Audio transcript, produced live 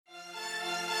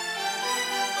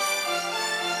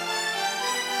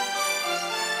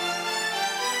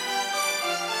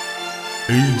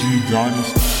AG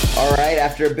Dynasty. All right,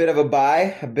 after a bit of a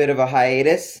bye, a bit of a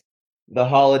hiatus, the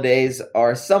holidays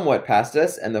are somewhat past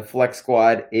us, and the Flex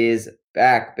Squad is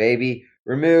back, baby.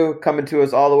 Ramu coming to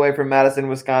us all the way from Madison,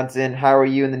 Wisconsin. How are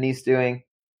you and the niece doing?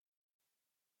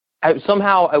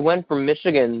 Somehow I went from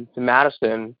Michigan to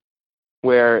Madison,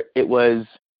 where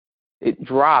it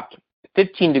dropped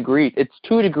 15 degrees. It's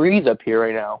 2 degrees up here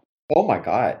right now. Oh my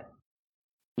God.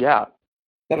 Yeah.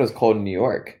 That was cold in New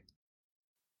York.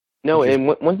 No, and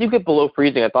once you get below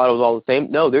freezing, I thought it was all the same.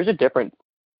 No, there's a difference.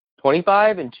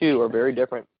 25 and 2 are very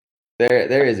different.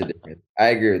 There is a difference. I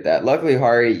agree with that. Luckily,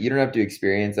 Hari, you don't have to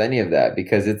experience any of that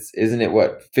because isn't it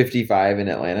what 55 in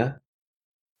Atlanta?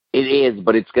 It is,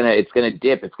 but it's gonna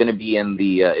dip. It's gonna be in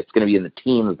the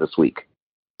teens this week.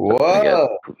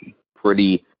 Whoa!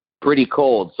 Pretty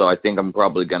cold. So I think I'm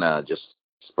probably gonna just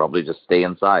stay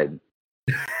inside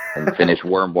and finish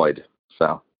Wormwood.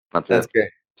 So that's great.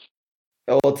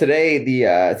 Well, today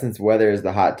since weather is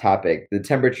the hot topic, the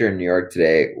temperature in New York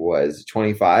today was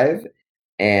 25,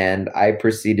 and I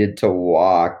proceeded to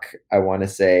walk, I want to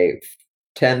say,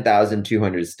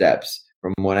 10,200 steps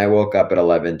from when I woke up at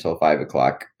 11 till 5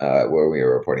 o'clock, where we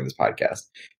were recording this podcast,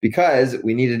 because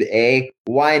we needed a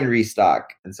wine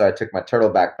restock. And so I took my turtle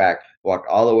backpack, walked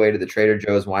all the way to the Trader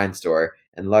Joe's wine store,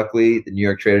 and luckily the New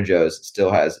York Trader Joe's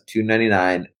still has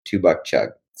 $2.99 $2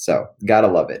 chug. So gotta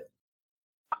love it.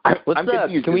 I'm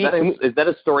confused. Is that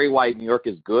a story why New York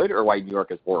is good or why New York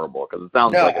is horrible? Because it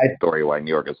sounds like a story why New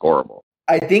York is horrible.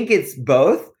 I think it's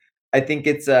both. I think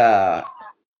it's so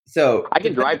I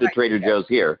can drive to Trader Joe's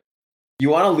here. You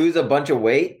want to lose a bunch of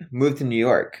weight? Move to New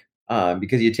York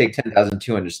because you take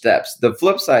 10,200 steps. The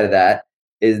flip side of that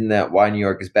isn't that why New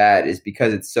York is bad is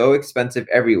because it's so expensive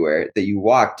everywhere that you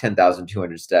walk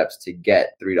 10,200 steps to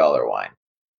get $3 wine.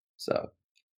 So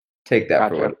take that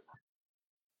for what.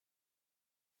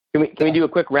 Can we do a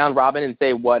quick round robin and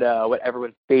say what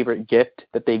everyone's favorite gift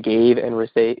that they gave and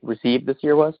received this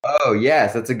year was? Oh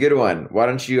yes, that's a good one. Why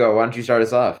don't you start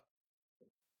us off?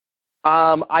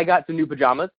 I got some new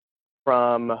pajamas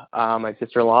from my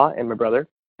sister-in-law and my brother.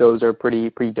 Those are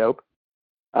pretty dope.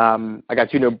 I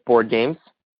got 2 new board games,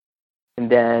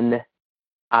 and then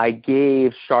I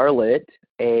gave Charlotte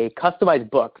a customized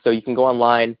book. So you can go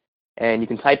online and you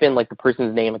can type in like the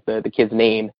person's name, like the kid's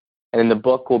name, and then the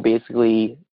book will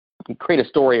basically create a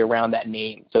story around that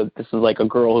name. So this is like a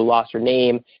girl who lost her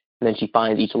name, and then she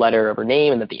finds each letter of her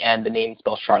name, and at the end, the name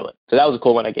spells Charlotte. So that was a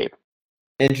cool one I gave.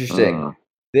 Interesting.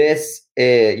 This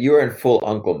you are in full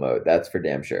uncle mode. That's for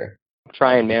damn sure.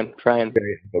 Trying, man. Trying.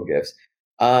 Very uncle gifts.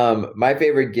 My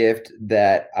favorite gift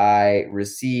that I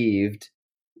received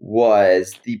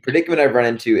was the predicament I've run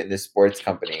into in this sports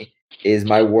company is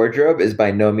my wardrobe is by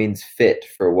no means fit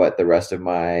for what the rest of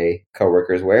my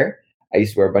coworkers wear. I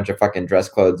used to wear a bunch of fucking dress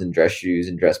clothes and dress shoes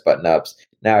and dress button-ups.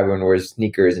 Now everyone wears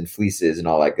sneakers and fleeces and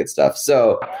all that good stuff.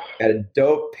 So I got a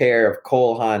dope pair of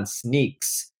Cole Haan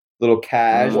sneaks, little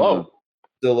cash. Whoa.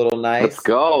 Still a little nice. Let's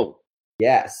go.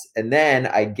 Yes. And then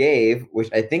I gave, which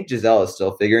I think Giselle is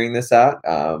still figuring this out.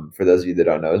 For those of you that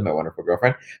don't know, is my wonderful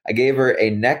girlfriend. I gave her a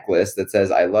necklace that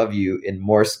says I love you in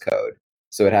Morse code.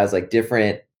 So it has like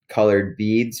different colored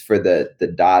beads for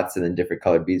the dots and then different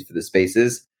colored beads for the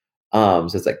spaces. So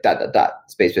it's like dot, dot, dot,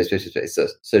 space, space, space, space.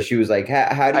 So she was like,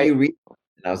 how do you read?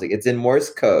 And I was like, it's in Morse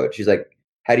code. She's like,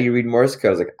 how do you read Morse code?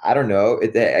 I was like, I don't know.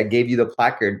 I gave you the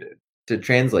placard to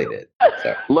translate it.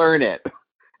 So. Learn it.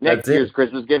 Next year's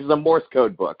Christmas gift is a Morse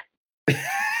code book.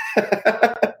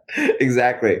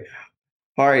 Exactly.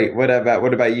 Hari, what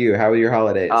about you? How were your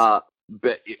holidays?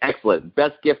 Excellent.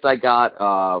 Best gift I got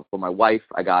for my wife.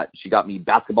 She got me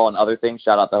Basketball and Other Things.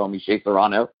 Shout out to homie Shea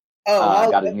Serrano. I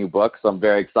got his new book, so I'm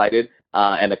very excited.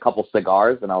 And a couple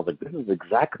cigars, and I was like, this is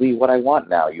exactly what I want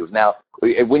now.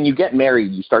 When you get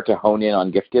married, you start to hone in on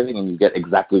gift giving, and you get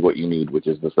exactly what you need, which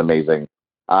is this amazing.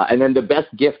 And then the best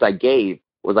gift I gave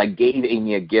was I gave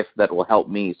Amy a gift that will help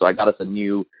me. So I got us a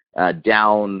new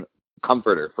down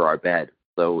comforter for our bed.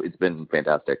 So it's been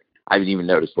fantastic. I haven't even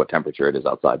noticed what temperature it is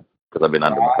outside because I've been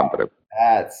under my comforter.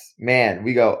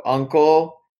 We go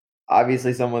uncle,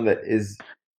 obviously someone that is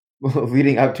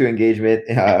leading up to engagement.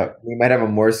 We might have a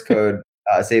Morse code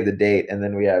save the date, and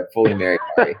then we have fully married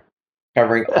Hari,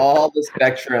 covering all the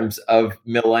spectrums of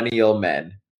millennial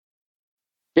men.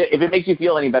 If it makes you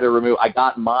feel any better, Ramu, I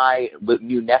got my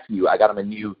new nephew. I got him a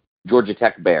new Georgia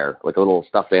Tech bear, like a little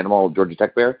stuffed animal Georgia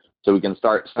Tech bear, so we can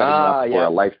start setting up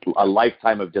for a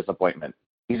lifetime of disappointment.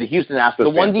 He's a Houston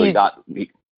Astros fan, so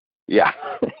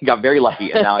he got very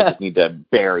lucky, and now I just need to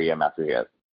bury him after he has.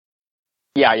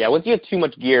 Yeah. Once you have too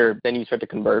much gear, then you start to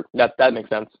convert. That makes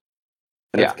sense.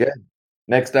 That's good.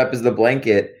 Next up is the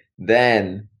blanket,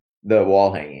 then the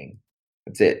wall hanging.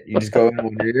 That's it. You just go in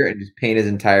one year and just paint his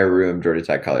entire room Georgia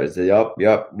Tech colors. Yup,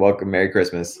 welcome, Merry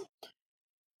Christmas.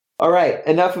 All right,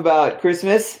 enough about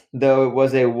Christmas, though it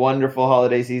was a wonderful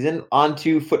holiday season. On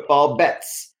to football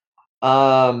bets.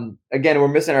 Again, we're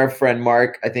missing our friend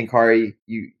Mark. I think, Hari,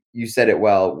 you said it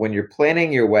well. When you're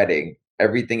planning your wedding,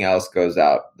 everything else goes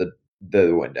out the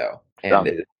window.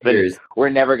 And we're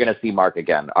never going to see Mark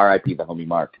again. R.I.P. the homie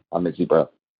Mark. I'll miss you, bro.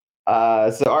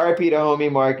 So RIP to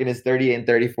homie Mark and his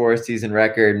 38-34 season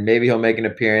record. Maybe he'll make an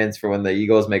appearance for when the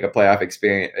Eagles make a playoff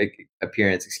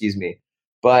appearance,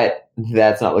 but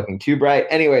that's not looking too bright.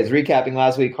 Anyways, recapping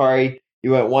last week, Hari,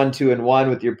 you went 1-2-1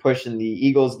 with your push in the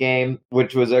Eagles game,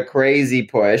 which was a crazy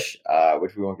push,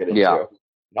 which we won't get into. Yeah.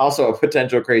 Also a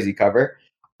potential crazy cover.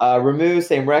 Ramu,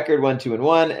 same record,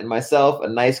 1-2-1, and myself, a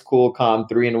nice, cool, calm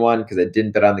 3-1 because I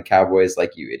didn't bet on the Cowboys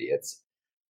like you idiots.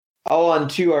 All on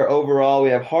to our overall, we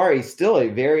have Hari, still a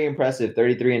very impressive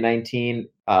 33-19.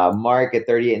 Mark at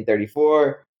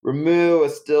 38-34. Ramu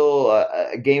is still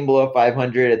a game below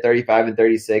 500 at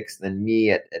 35-36. Then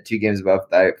me at 2 games above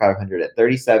 500 at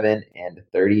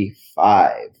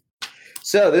 37-35.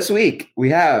 So this week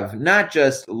we have not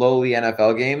just lowly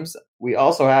NFL games, we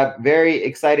also have very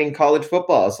exciting college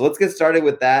football. So let's get started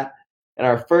with that. And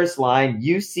our first line,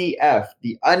 UCF,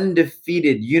 the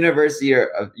undefeated University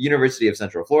of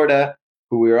Central Florida,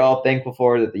 who we were all thankful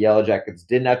for that the Yellow Jackets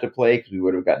didn't have to play because we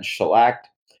would have gotten shellacked,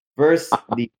 versus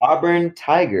the Auburn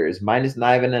Tigers, minus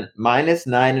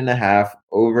 9.5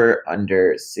 over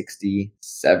under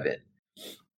 67.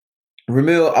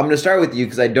 Ramu, I'm going to start with you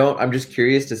because I'm just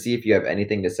curious to see if you have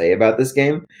anything to say about this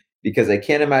game, because I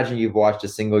can't imagine you've watched a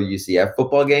single UCF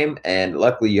football game, and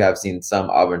luckily you have seen some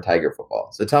Auburn Tiger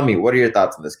football. So tell me, what are your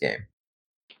thoughts on this game?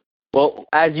 Well,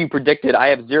 as you predicted, I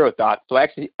have zero thoughts. So I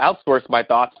actually outsourced my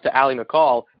thoughts to Allie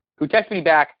McCall, who texted me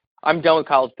back, "I'm done with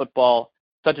college football.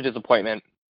 Such a disappointment."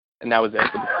 And that was it.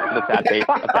 The sad face,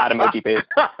 a sad emoji face.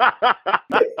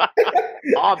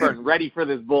 Auburn, ready for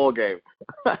this bowl game.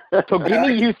 So give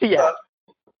me UCF.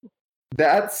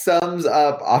 That sums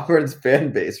up Auburn's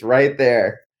fan base right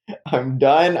there. I'm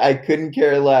done. I couldn't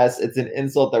care less. It's an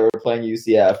insult that we're playing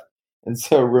UCF. And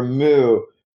so Ramu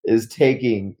is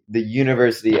taking the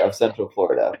University of Central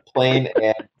Florida. Plain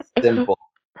and simple.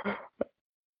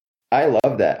 I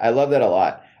love that. I love that a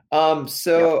lot.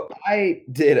 I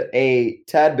did a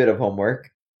tad bit of homework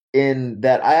in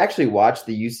that I actually watched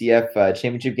the UCF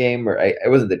championship game, or it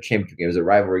wasn't the championship game, it was a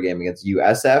rivalry game against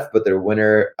USF, but their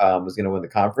winner was going to win the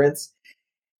conference.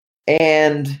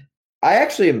 And I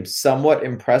actually am somewhat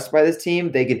impressed by this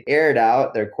team. They can air it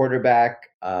out. Their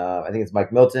quarterback, I think it's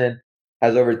Mike Milton,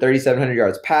 has over 3,700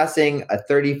 yards passing, a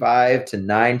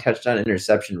 35-9 touchdown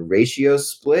interception ratio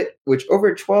split, which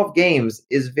over 12 games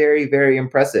is very, very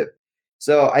impressive.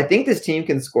 So I think this team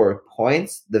can score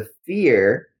points. The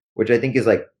fear, which I think is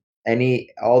like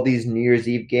all these New Year's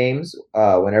Eve games,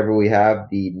 whenever we have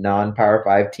the non-Power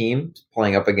 5 team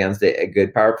playing up against a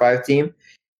good Power 5 team,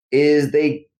 is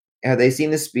have they seen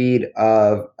the speed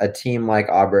of a team like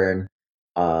Auburn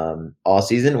all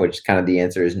season, which kind of the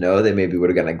answer is no. They maybe would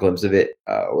have gotten a glimpse of it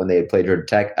when they had played Georgia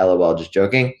Tech. LOL, just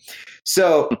joking.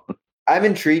 So I'm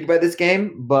intrigued by this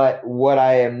game, but what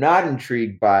I am not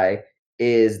intrigued by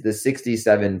is the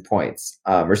 67 points.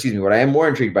 What I am more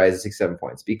intrigued by is the 67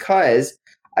 points, because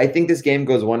I think this game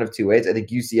goes one of two ways. I think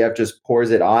UCF just pours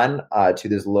it on to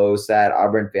this low, sad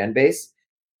Auburn fan base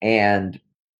and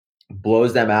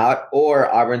blows them out,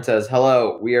 or Auburn says,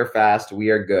 "Hello, we are fast, we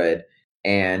are good,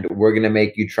 and we're going to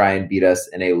make you try and beat us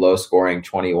in a low-scoring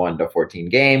 21-14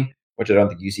 game," which I don't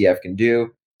think UCF can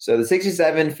do. So the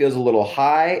 67 feels a little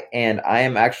high, and I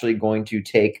am actually going to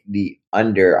take the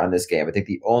under on this game. I think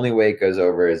the only way it goes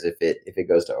over is if it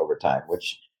goes to overtime,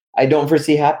 which I don't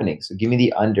foresee happening. So give me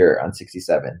the under on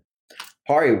 67.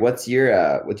 Hari, what's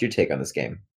your take on this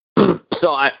game?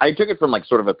 So I took it from like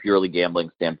sort of a purely gambling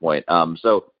standpoint.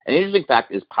 So an interesting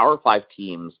fact is Power 5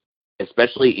 teams,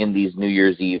 especially in these New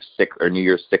Year's Eve 6 or New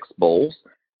Year's 6 bowls,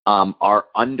 are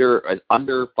under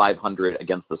 500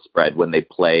 against the spread when they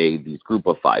play these group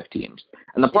of 5 teams.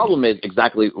 And the problem is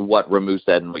exactly what Ramu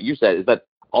said and what you said, is that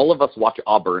all of us watch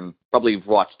Auburn, probably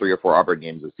watched 3 or 4 Auburn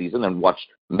games this season and watched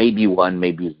maybe 1,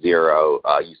 maybe 0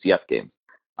 UCF games.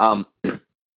 But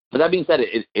that being said,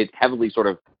 it heavily sort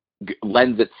of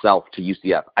lends itself to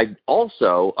UCF. I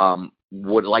also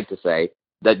would like to say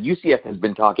that UCF has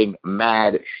been talking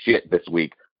mad shit this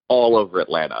week all over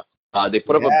Atlanta. They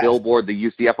put up a billboard. The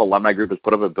UCF alumni group has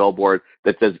put up a billboard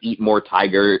that says "Eat More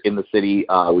Tiger" in the city,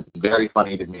 which is very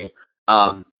funny to me.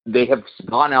 They have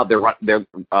gone out. Their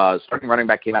starting running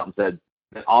back came out and said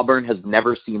that Auburn has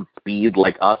never seen speed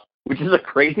like us which is a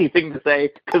crazy thing to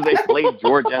say because they played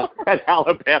Georgia and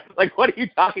Alabama. Like, what are you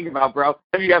talking about, bro?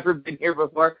 Have you ever been here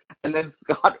before? And then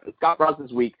Scott Ross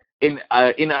this week, in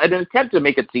an attempt to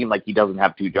make it seem like he doesn't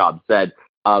have two jobs, said,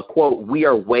 quote, "We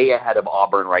are way ahead of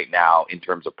Auburn right now in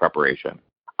terms of preparation."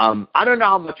 I don't know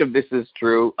how much of this is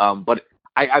true, but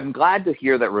I'm glad to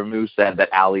hear that Ramu said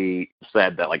that Ali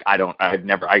said that, like,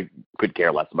 I could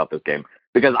care less about this game,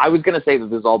 because I was going to say that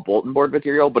this is all bulletin board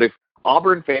material, but if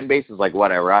Auburn fan base is like,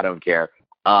 whatever, I don't care,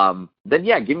 then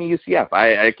yeah, give me UCF.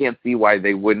 I can't see why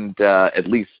they wouldn't at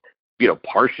least,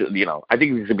 partially, I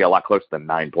think it's going to be a lot closer than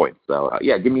 9 points. So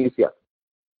yeah, give me UCF.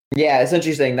 Yeah,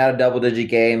 essentially saying not a double-digit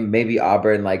game. Maybe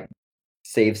Auburn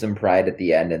saves some pride at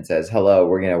the end and says, hello,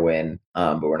 we're going to win,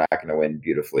 but we're not going to win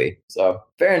beautifully. So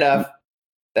fair enough.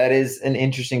 That is an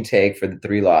interesting take for the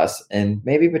 3-loss and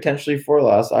maybe potentially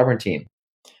 4-loss Auburn team.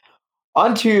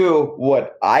 On to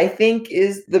what I think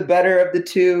is the better of the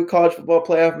two college football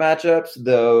playoff matchups,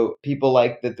 though people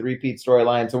like the three-peat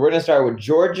storyline. So we're going to start with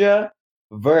Georgia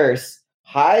versus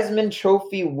Heisman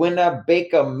Trophy winner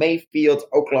Baker Mayfield's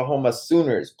Oklahoma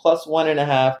Sooners, plus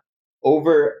 1.5,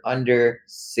 over under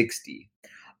 60.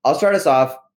 I'll start us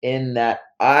off in that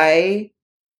I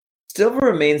still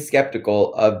remain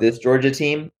skeptical of this Georgia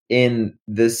team in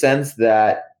the sense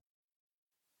that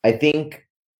I think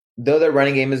though their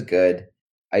running game is good,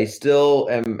 I still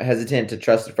am hesitant to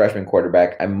trust the freshman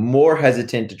quarterback. I'm more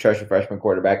hesitant to trust a freshman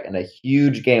quarterback in a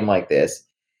huge game like this.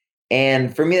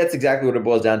 And for me, that's exactly what it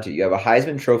boils down to. You have a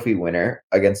Heisman Trophy winner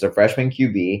against a freshman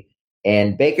QB,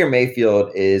 and Baker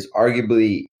Mayfield is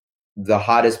arguably the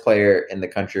hottest player in the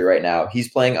country right now. He's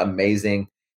playing amazing.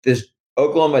 This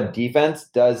Oklahoma defense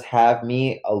does have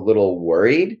me a little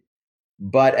worried,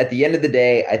 but at the end of the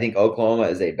day, I think Oklahoma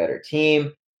is a better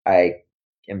team. I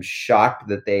am shocked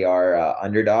that they are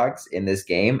underdogs in this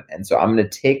game, and so I'm going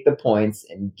to take the points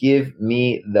and give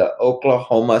me the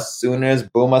Oklahoma Sooners.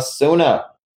 Booma Sooner.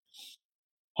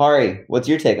 Hari, what's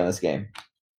your take on this game?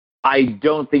 I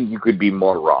don't think you could be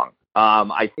more wrong.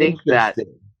 I think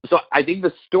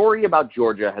the story about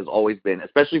Georgia has always been,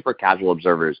 especially for casual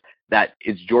observers, that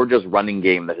it's Georgia's running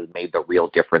game that has made the real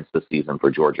difference this season for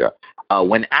Georgia.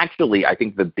 When actually, I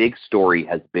think the big story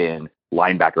has been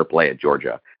linebacker play at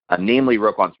Georgia, namely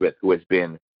Roquan Smith, who has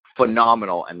been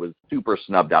phenomenal and was super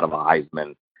snubbed out of a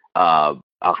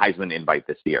Heisman invite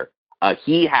this year.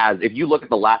 He has, if you look at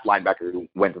the last linebacker who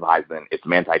went to the Heisman, it's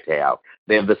Manti Te'o.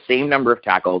 They have the same number of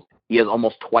tackles. He has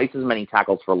almost twice as many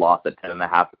tackles for loss at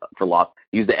 10.5 for loss.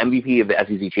 He was the MVP of the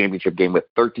SEC championship game with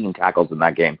 13 tackles in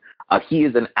that game. He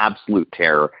is an absolute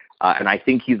terror, and I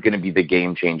think he's going to be the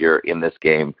game changer in this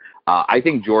game. I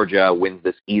think Georgia wins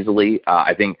this easily.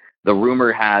 I think the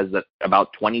rumor has that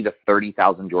about 20 to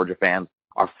 30,000 Georgia fans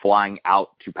are flying out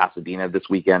to Pasadena this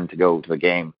weekend to go to the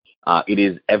game. It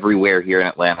is everywhere here in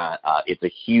Atlanta. It's a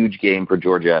huge game for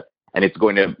Georgia, and it's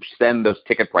going to send those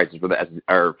ticket prices for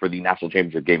the national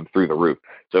championship game through the roof.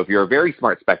 So if you're a very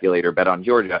smart speculator, bet on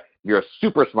Georgia. If you're a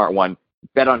super smart one,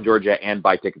 bet on Georgia and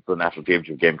buy tickets to the national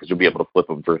championship game, because you'll be able to flip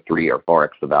them for 3 or 4x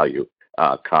the value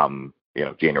come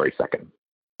January 2nd.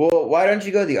 Well, why don't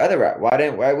you go the other route?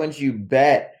 Why wouldn't you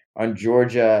bet on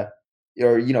Georgia,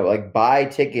 or buy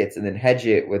tickets and then hedge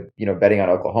it with betting on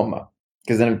Oklahoma?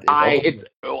 Because then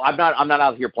I'm not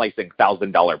out here placing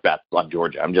 $1,000 bets on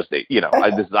Georgia. I'm just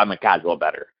I'm a casual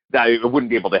bettor. I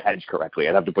wouldn't be able to hedge correctly.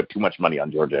 I'd have to put too much money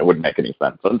on Georgia. It wouldn't make any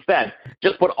sense. So instead,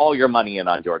 just put all your money in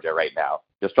on Georgia right now.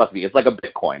 Just trust me. It's like a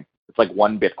Bitcoin. It's like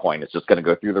one Bitcoin. It's just going to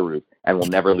go through the roof and will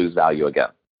never lose value again.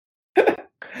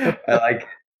 I like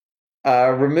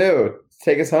Ramu,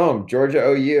 take us home. Georgia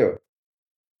OU.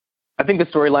 I think the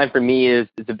storyline for me is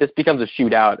if this becomes a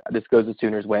shootout, this goes the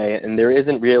Sooners' way, and there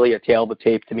isn't really a tail of the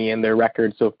tape to me in their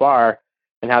record so far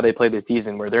and how they played this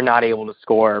season, where they're not able to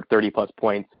score 30-plus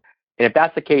points. And if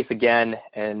that's the case again,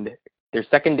 and their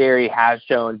secondary has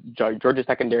shown, Georgia's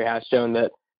secondary has shown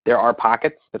that there are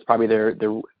pockets. That's probably their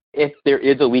if there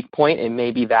is a weak point, it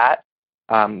may be that.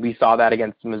 We saw that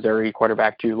against Missouri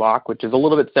quarterback Drew Lock, which is a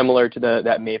little bit similar to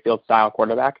that Mayfield-style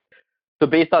quarterback. So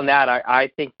based on that,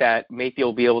 I think that Mayfield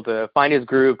will be able to find his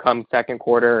groove come second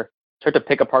quarter, start to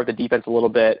pick apart the defense a little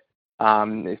bit,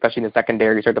 especially in the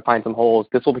secondary, start to find some holes.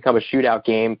 This will become a shootout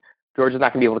game. Georgia's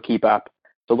not going to be able to keep up.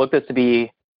 So look this to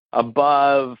be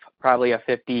above probably a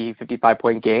 50,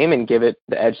 55-point game and give it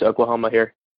the edge to Oklahoma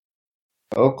here.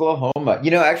 Oklahoma.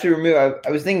 Actually, Ramu,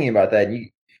 I was thinking about that.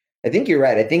 I think you're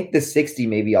right. I think the 60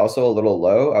 may be also a little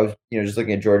low. I was just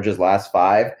looking at Georgia's last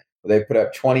 5. They put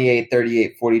up 28,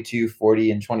 38, 42,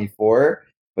 40, and 24.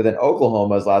 But then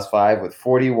Oklahoma's last 5 with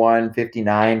 41,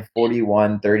 59,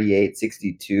 41, 38,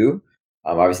 62.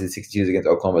 Obviously, the 62 is against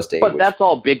Oklahoma State. But that's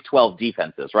all Big 12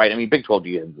 defenses, right? I mean, Big 12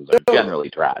 defenses are generally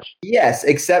trash. Yes,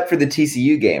 except for the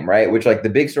TCU game, right? Which, like, the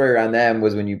big story around them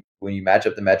was when you match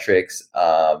up the metrics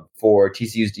for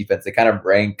TCU's defense, they kind of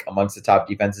rank amongst the top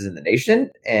defenses in the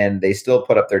nation, and they still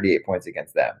put up 38 points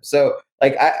against them. So,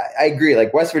 like, I agree.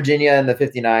 Like, West Virginia in the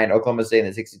 59, Oklahoma State in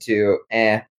the 62,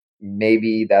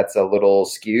 maybe that's a little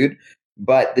skewed.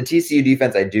 But the TCU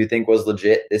defense, I do think, was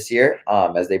legit this year,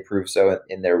 as they proved so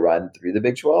in their run through the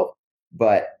Big 12.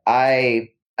 But I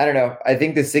don't know. I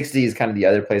think the 60 is kind of the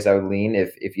other place I would lean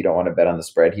if you don't want to bet on the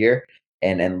spread here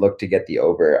and look to get the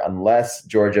over, unless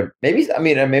Georgia maybe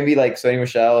like Sony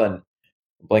Michel and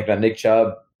blanking on Nick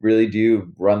Chubb really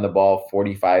do run the ball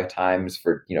 45 times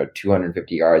for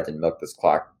 250 yards and milk this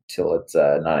clock till it's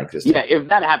non-existent. Yeah, if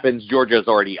that happens, Georgia's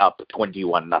already up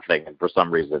 21-0, and for some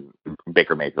reason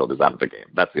Baker Mayfield is out of the game.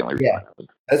 That's the only reason that happens.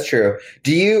 That's true.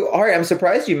 I'm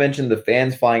surprised you mentioned the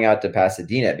fans flying out to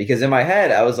Pasadena, because in my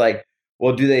head I was like,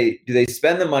 well, do they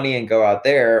spend the money and go out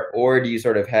there, or do you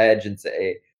sort of hedge and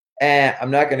say, I'm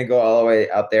not going to go all the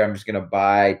way out there. I'm just going to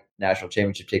buy national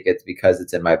championship tickets because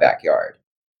it's in my backyard.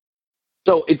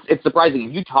 So it's surprising.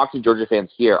 If you talk to Georgia fans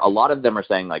here, a lot of them are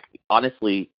saying, like,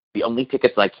 honestly, the only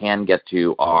tickets I can get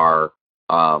to are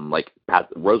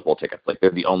Rose Bowl tickets. Like,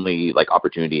 they're the only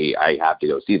opportunity I have to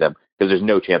go see them, because there's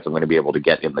no chance I'm going to be able to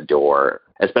get in the door,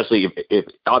 especially if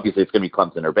obviously it's going to be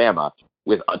Clemson or Bama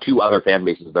with two other fan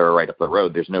bases that are right up the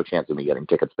road. There's no chance of me getting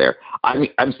tickets there.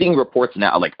 I'm seeing reports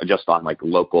now, just on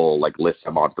local lists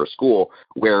I'm on for school,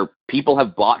 where people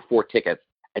have bought 4 tickets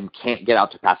and can't get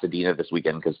out to Pasadena this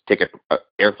weekend because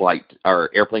airplane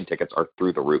tickets are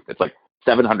through the roof. It's like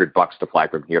 $700 to fly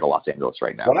from here to Los Angeles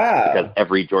right now. Wow. Because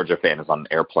every Georgia fan is on an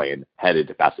airplane headed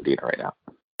to Pasadena right now.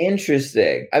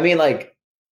 Interesting. I mean, LA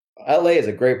is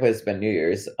a great place to spend New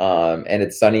Year's, and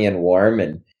it's sunny and warm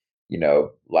and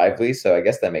lively. So I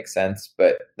guess that makes sense.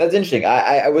 But that's interesting.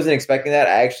 I wasn't expecting that.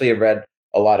 I actually have read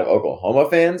a lot of Oklahoma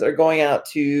fans are going out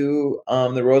to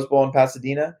the Rose Bowl in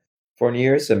Pasadena for New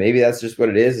Year's. So maybe that's just what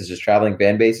it is. It's just traveling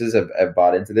fan bases have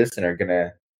bought into this and are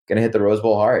gonna hit the Rose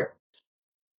Bowl hard.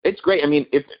 It's great. I mean,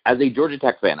 if as a Georgia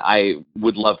Tech fan, I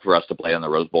would love for us to play on the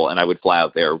Rose Bowl, and I would fly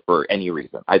out there for any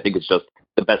reason. I think it's just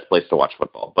the best place to watch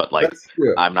football. But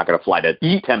I'm not going to fly to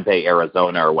Tempe,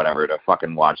 Arizona, or whatever to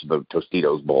fucking watch the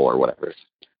Tostitos Bowl or whatever.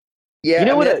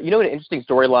 Yeah, what an interesting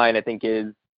storyline I think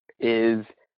is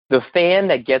the fan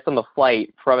that gets on the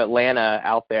flight from Atlanta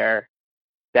out there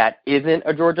that isn't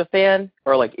a Georgia fan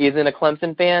or isn't a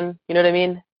Clemson fan. You know what I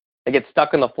mean? They get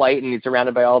stuck on the flight and he's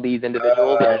surrounded by all these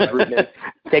individuals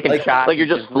taking shots. Like you're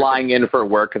just flying in for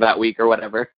work that week or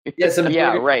whatever.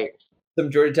 Yeah, right. Some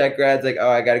Georgia Tech grads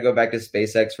I got to go back to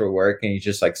SpaceX for work, and he's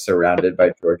just surrounded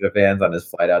by Georgia fans on his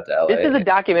flight out to LA. This is a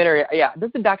documentary. Yeah, this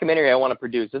is a documentary I want to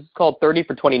produce. This is called 30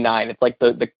 for 29. It's like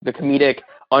the comedic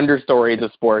understories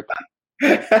of sports.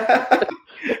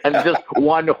 And just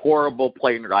one horrible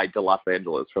plane ride to Los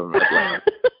Angeles from Atlanta.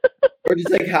 Or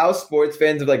just how sports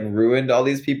fans have ruined all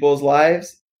these people's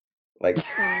lives.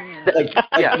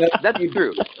 Yeah, that's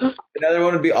true. Another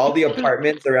one would be all the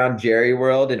apartments around Jerry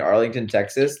World in Arlington,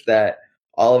 Texas, that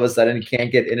all of a sudden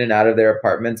can't get in and out of their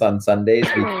apartments on Sundays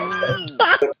because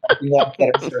the parking lots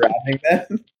that are surrounding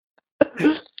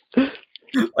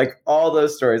them. All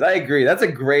those stories. I agree. That's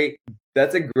a great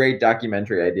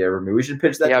documentary idea, Remy. We should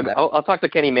pitch that. Yeah, I'll talk to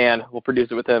Kenny Mann. We'll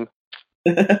produce it with him.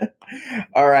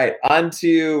 All right, on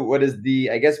to what is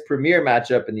the, I guess, premier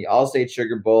matchup in the All-State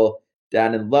Sugar Bowl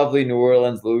down in lovely New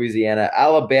Orleans, Louisiana.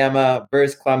 Alabama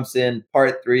versus Clemson,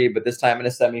 part 3, but this time in a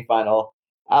semifinal.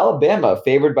 Alabama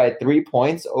favored by 3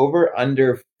 points, over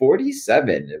under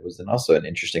 47. It was also an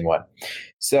interesting one.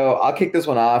 So I'll kick this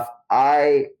one off.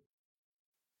 I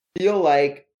feel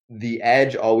like the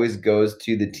edge always goes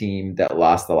to the team that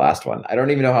lost the last one. I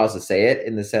don't even know how else to say it,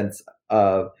 in the sense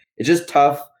of it's just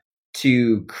tough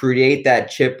to create that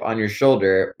chip on your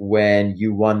shoulder when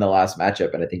you won the last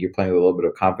matchup. And I think you're playing with a little bit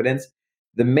of confidence.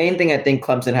 The main thing I think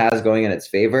Clemson has going in its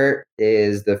favor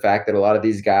is the fact that a lot of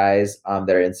these guys that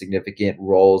are in significant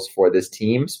roles for this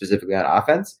team, specifically on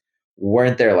offense,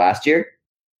 weren't there last year.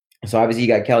 So obviously you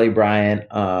got Kelly Bryant.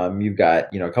 You've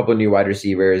got a couple of new wide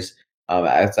receivers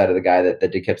outside of the guy that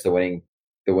did catch the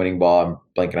winning ball. I'm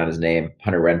blanking on his name,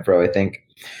 Hunter Renfrow, I think.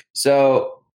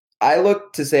 So I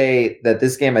look to say that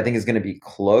this game I think is going to be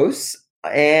close,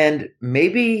 and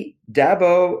maybe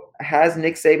Dabo has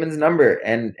Nick Saban's number,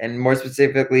 and more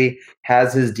specifically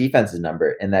has his defense's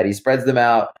number, in that he spreads them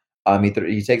out.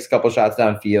 He takes a couple shots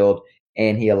downfield,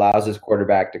 and he allows his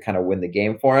quarterback to kind of win the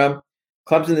game for him.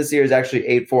 Clemson this year is actually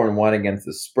 8-4-1 against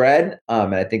the spread,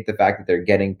 and I think the fact that they're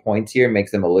getting points here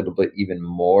makes them a little bit even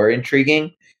more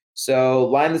intriguing. So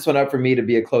line this one up for me to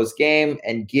be a close game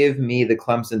and give me the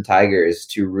Clemson Tigers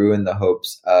to ruin the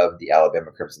hopes of the Alabama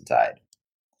Crimson Tide.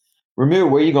 Ramu,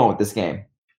 where are you going with this game?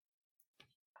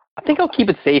 I think I'll keep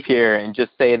it safe here and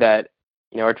just say that,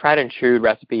 our tried and true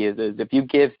recipe is if you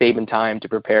give Saban time to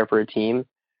prepare for a team,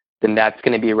 then that's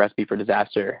going to be a recipe for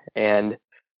disaster. And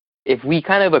if we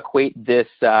kind of equate this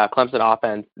Clemson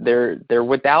offense, they're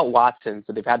without Watson,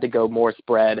 so they've had to go more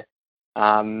spread,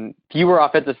 fewer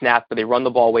offensive snaps, but they run the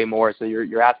ball way more. So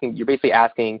you're basically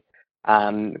asking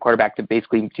the quarterback to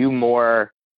basically do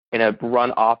more in a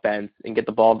run offense and get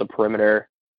the ball to the perimeter,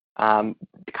 kind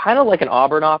of like an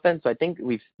Auburn offense. So I think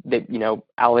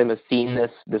Alabama's seen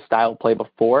this style of play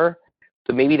before,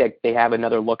 so maybe they have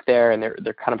another look there and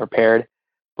they're kind of prepared.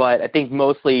 But I think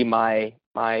mostly my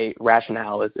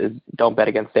rationale is don't bet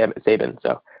against Saban.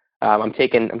 So I'm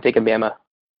taking Bama.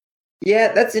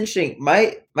 Yeah, that's interesting.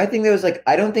 My thing though is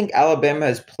I don't think Alabama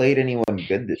has played anyone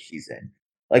good this season.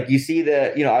 You see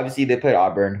obviously they played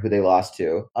Auburn, who they lost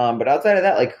to. But outside of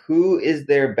that, who is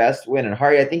their best win? And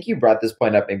Hari, I think you brought this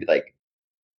point up maybe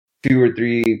 2 or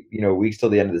 3, weeks till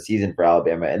the end of the season for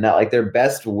Alabama, and that their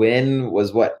best win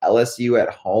was LSU at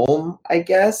home, I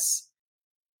guess.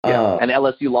 Yeah, and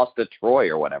LSU lost to Troy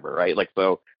or whatever, right?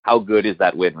 So how good is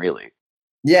that win really?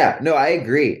 Yeah, no, I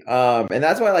agree. And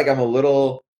that's why I'm a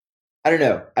little, I don't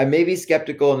know. I may be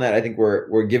skeptical in that I think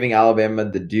we're giving Alabama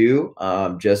the due,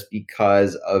 just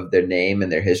because of their name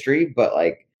and their history. But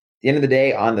at the end of the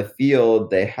day, on the field,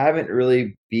 they haven't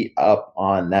really beat up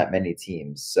on that many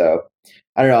teams. So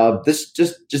I don't know. This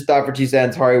just thought for 2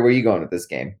 cents. Hari, where are you going with this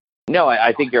game? No,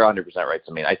 I think you're 100% right,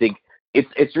 Samin. I think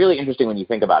it's really interesting when you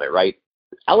think about it, right?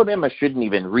 Alabama shouldn't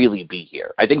even really be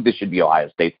here. I think this should be Ohio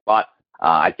State's spot.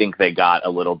 I think they got a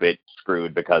little bit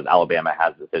screwed because Alabama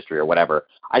has this history or whatever.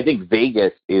 I think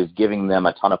Vegas is giving them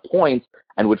a ton of points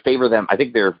and would favor them. I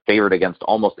think they're favored against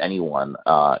almost anyone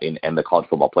in the college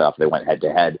football playoff. They went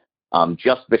head-to-head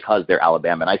just because they're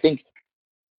Alabama. And I think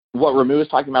what Ramu is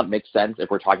talking about makes sense if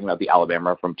we're talking about the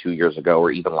Alabama from 2 years ago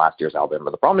or even last year's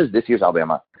Alabama. The problem is this year's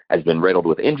Alabama has been riddled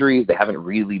with injuries. They haven't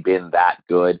really been that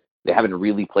good. They haven't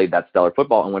really played that stellar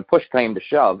football. And when push came to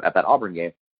shove at that Auburn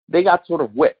game, they got sort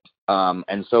of whipped.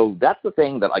 And so that's the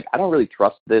thing that I don't really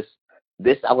trust this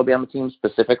Alabama team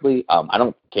specifically. I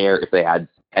don't care if they had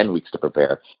 10 weeks to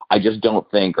prepare. I just don't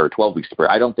think, or 12 weeks to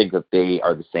prepare. I don't think that they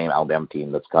are the same Alabama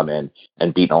team that's come in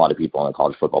and beaten a lot of people in the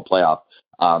college football playoff.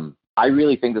 I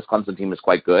really think this Clemson team is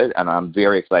quite good, and I'm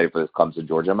very excited for this Clemson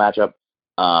Georgia matchup.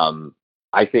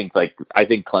 I think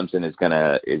Clemson is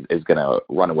gonna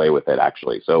run away with it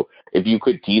actually. So if you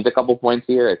could tease a couple points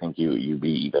here, I think you'd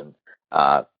be even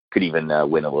could even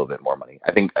win a little bit more money.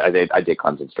 I think I take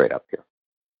Clemson straight up here.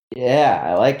 Yeah,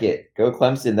 I like it. Go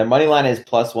Clemson. Their money line is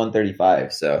plus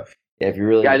 135. So yeah, if you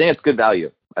really, I think it's good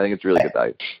value. I think it's really good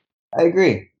value. I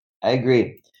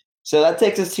agree. So that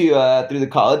takes us to through the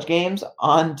college games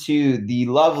on to the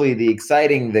lovely, the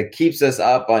exciting, that keeps us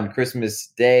up on Christmas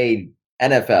Day,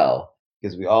 NFL,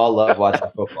 because we all love watching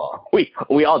football.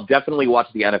 We all definitely watch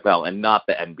the NFL and not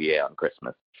the NBA on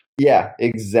Christmas. Yeah,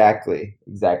 exactly.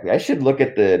 I should look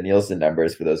at the Nielsen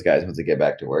numbers for those guys once I get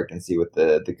back to work and see what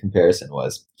the comparison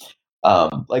was.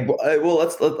 Let's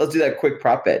do that quick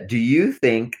prop bet. Do you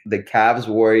think the Cavs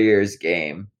Warriors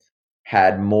game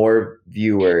had more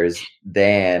viewers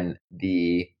than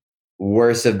the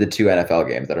worst of the 2 NFL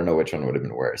games? I don't know which one would have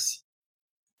been worse.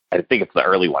 I think it's the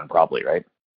early one, probably, right?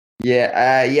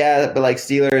 Yeah, but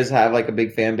Steelers have a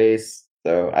big fan base,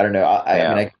 so I don't know.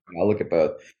 I'll look at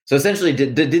both. So essentially,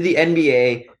 did the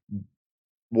NBA,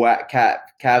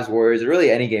 Cavs Warriors, or really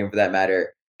any game for that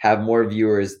matter, have more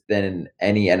viewers than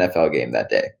any NFL game that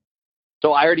day?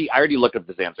 So I already looked up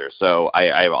this answer, so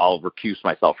I'll recuse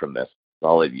myself from this. So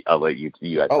I'll let you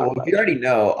guys. Oh, well, if you already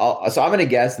know, I'm going to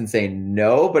guess and say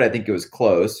no, but I think it was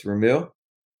close. Ramu?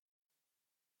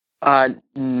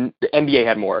 The NBA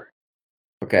had more.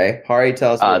 Okay, Hari,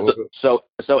 tell us. So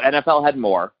NFL had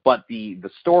more, but the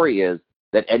story is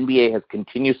that NBA has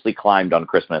continuously climbed on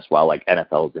Christmas while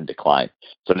NFL is in decline.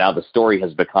 So now the story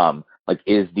has become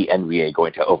is the NBA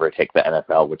going to overtake the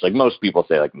NFL? Which most people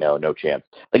say no chance.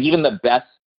 Even the best,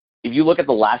 if you look at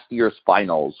the last year's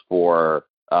finals for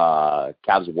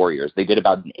Cavs Warriors, they did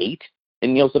about an 8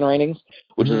 in Nielsen ratings,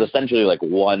 which is essentially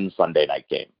one Sunday night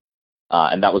game,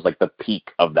 and that was the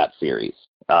peak of that series.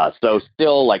 So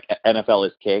still NFL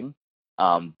is king,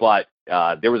 but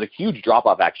there was a huge drop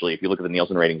off actually if you look at the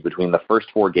Nielsen ratings between the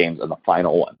first 4 games and the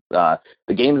final one.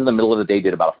 The games in the middle of the day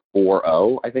did about a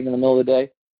 4-0, I think, in the middle of the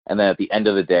day. And then at the end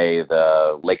of the day,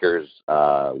 the Lakers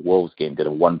Wolves game did a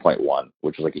 1.1,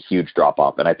 which was a huge drop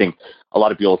off. And I think a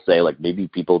lot of people say maybe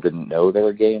people didn't know there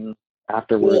were games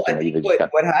afterwards, I or maybe think they just got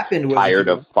what happened was tired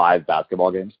of 5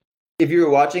 basketball games. if you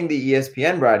were watching the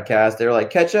ESPN broadcast, they were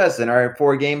like, catch us in our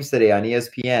 4 games today on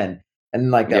ESPN. And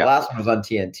then, like, that last one was on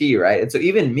TNT, right? And so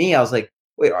even me, I was like,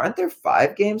 wait, aren't there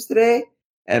 5 games today?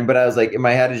 But I was like, in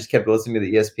my head, I just kept listening to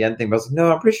the ESPN thing. But I was like,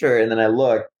 no, I'm pretty sure. And then I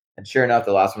looked, and sure enough,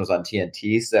 the last one was on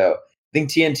TNT. So I think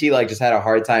TNT, like, just had a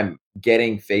hard time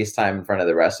getting FaceTime in front of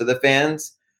the rest of the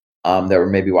fans that were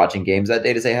maybe watching games that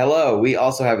day to say, hello, we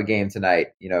also have a game tonight.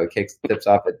 It tips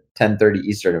off at 10:30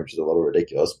 Eastern, which is a little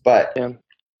ridiculous. But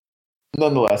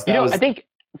nonetheless, I think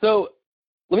so.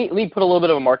 Let me put a little bit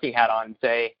of a marketing hat on and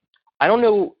say, I don't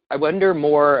know. I wonder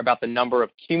more about the number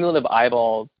of cumulative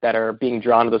eyeballs that are being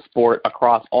drawn to the sport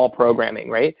across all programming,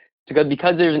 right?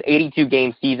 Because there's an 82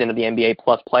 game season of the NBA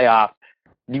plus playoffs,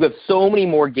 you have so many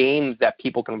more games that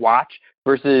people can watch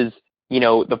versus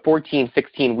the 14,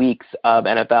 16 weeks of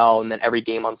NFL and then every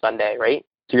game on Sunday, right?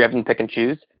 So you're having to pick and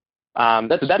choose.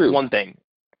 That's true. one thing.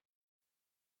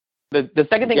 The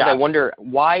second thing is I wonder,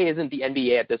 why isn't the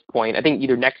NBA at this point, I think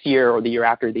either next year or the year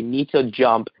after, they need to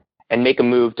jump and make a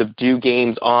move to do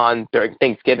games on during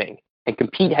Thanksgiving and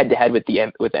compete head-to-head with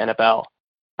the NFL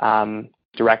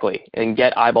directly and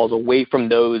get eyeballs away from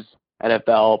those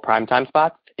NFL primetime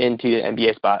spots into the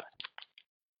NBA spot.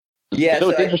 Yeah,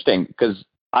 so it's interesting because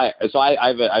I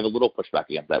have a little pushback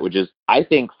against that, which is I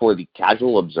think for the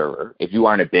casual observer, if you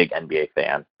aren't a big NBA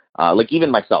fan, like even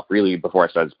myself, really, before I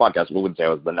started this podcast, I wouldn't say I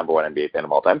was the number one NBA fan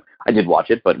of all time. I did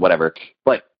watch it, but whatever.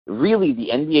 But really, the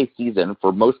NBA season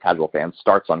for most casual fans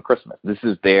starts on Christmas. This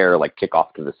is their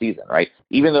kickoff to the season, right?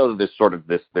 Even though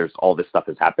there's all this stuff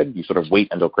has happened, you sort of wait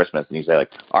until Christmas and you say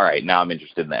all right, now I'm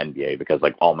interested in the NBA because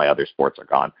all my other sports are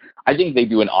gone. I think they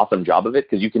do an awesome job of it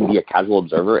because you can be a casual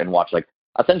observer and watch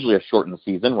essentially a shortened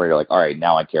season where you're all right,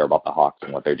 now I care about the Hawks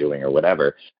and what they're doing or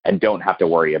whatever, and don't have to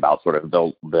worry about sort of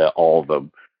the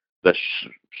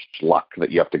schluck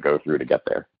that you have to go through to get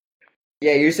there.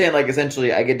 Yeah, you're saying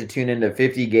essentially I get to tune into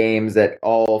 50 games that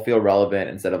all feel relevant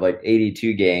instead of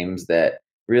 82 games that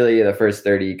really the first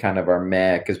 30 kind of are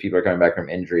meh because people are coming back from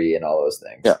injury and all those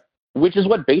things. Yeah, which is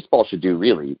what baseball should do,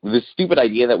 really. This stupid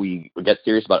idea that we get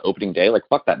serious about opening day,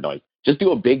 fuck that noise. Just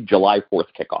do a big July 4th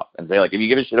kickoff and say, if you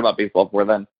give a shit about baseball before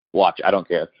then, watch. I don't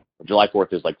care. July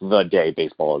 4th is the day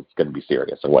baseball is going to be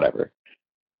serious or whatever.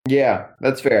 Yeah,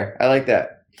 that's fair. I like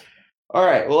that. All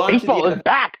right. Well, baseball is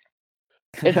back.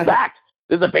 It's back.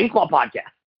 This is a baseball podcast.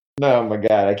 Oh my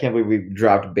God. I can't believe we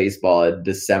dropped baseball at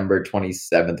December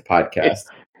 27th podcast.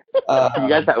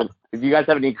 If you guys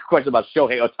have any questions about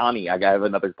Shohei Ohtani, I have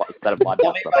another set of podcasts.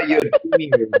 Tell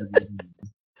me about you.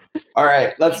 All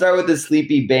right. Let's start with the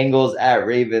sleepy Bengals at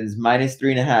Ravens,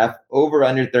 -3.5, over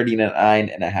under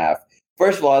 39.5.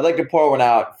 First of all, I'd like to pour one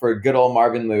out for good old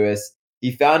Marvin Lewis.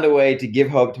 He found a way to give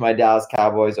hope to my Dallas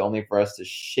Cowboys, only for us to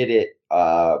shit it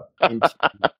into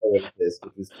this,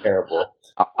 which was terrible.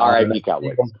 R.I.P.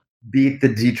 Cowboys. Beat the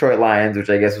Detroit Lions, which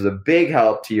I guess was a big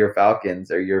help to your Falcons,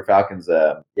 Harry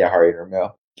and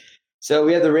Romeo. So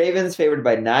we have the Ravens favored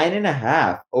by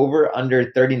 9.5, over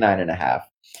under 39.5.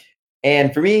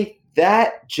 And for me,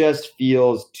 that just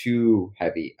feels too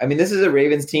heavy. I mean, this is a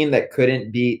Ravens team that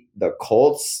couldn't beat the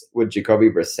Colts with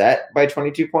Jacoby Brissett by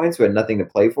 22 points, who had nothing to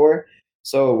play for.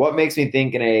 So what makes me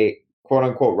think in a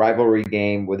quote-unquote rivalry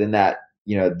game within that,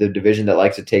 the division that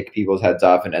likes to take people's heads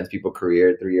off and ends people's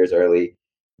career 3 years early,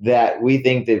 that we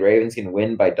think the Ravens can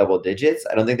win by double digits?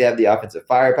 I don't think they have the offensive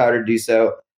firepower to do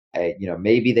so.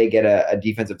 Maybe they get a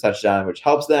defensive touchdown, which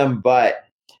helps them, but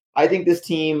I think this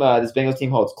Bengals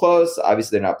team holds close.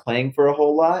 Obviously, they're not playing for a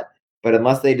whole lot, but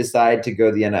unless they decide to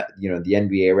go the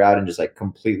NBA route and just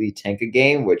completely tank a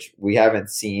game, which we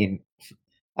haven't seen,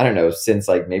 I don't know, since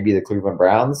maybe the Cleveland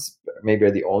Browns maybe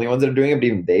are the only ones that are doing it, but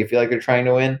even they feel like they're trying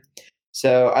to win.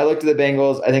 So I look to the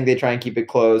Bengals. I think they try and keep it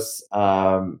close,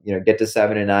 get to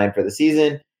 7-9 for the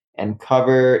season and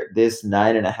cover this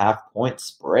 9.5 point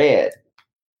spread.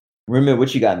 Rumi,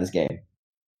 what you got in this game?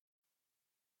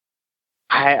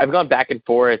 I've gone back and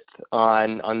forth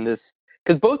on this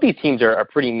because both these teams are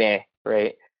pretty meh,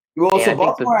 right? Well, so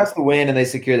Baltimore has to win and they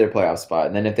secure their playoff spot,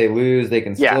 and then if they lose, they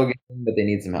can still get in, but they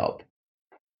need some help.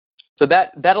 So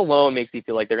that alone makes me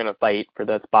feel like they're going to fight for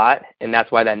the spot, and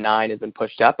that's why that 9 has been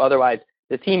pushed up. Otherwise,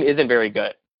 the team isn't very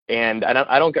good, and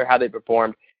I don't care how they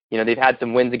performed. They've had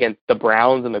some wins against the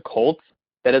Browns and the Colts.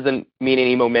 That doesn't mean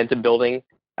any momentum building.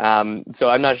 So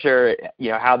I'm not sure,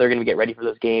 how they're going to get ready for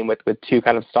this game with two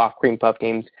kind of soft cream puff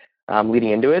games leading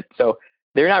into it. So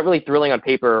they're not really thrilling on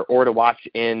paper or to watch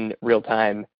in real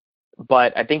time.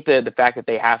 But I think the fact that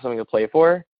they have something to play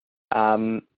for,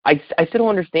 I still don't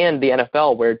understand the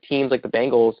NFL where teams like the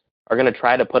Bengals are going to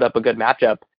try to put up a good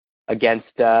matchup against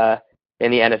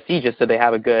in the NFC just so they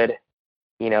have a good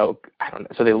I don't know.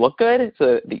 So they look good.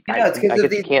 So it's because of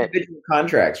these individual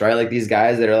contracts, right? Like these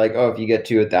guys that are like, oh, if you get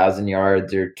to 1,000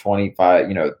 yards or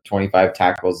 25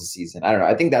 tackles a season. I don't know.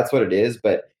 I think that's what it is,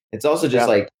 but it's also just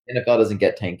like NFL doesn't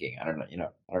get tanking. I don't know.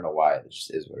 I don't know why. It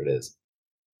just is what it is.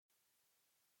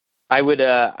 I would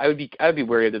be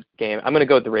worried of this game. I'm going to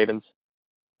go with the Ravens.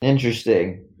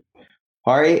 Interesting.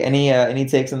 Hari, any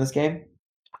takes on this game?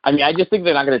 I mean, I just think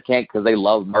they're not going to tank because they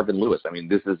love Marvin Lewis. I mean,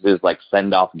 this is his like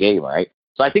send-off game, right?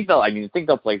 So I think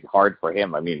they'll play hard for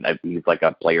him. I mean, he's like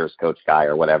a players coach guy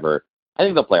or whatever. I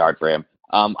think they'll play hard for him.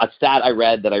 A stat I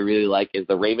read that I really like is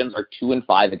the Ravens are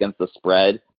 2-5 against the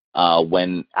spread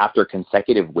when after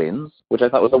consecutive wins, which I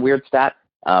thought was a weird stat,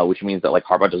 which means that like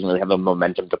Harbaugh doesn't really have the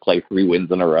momentum to play 3 wins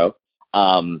in a row.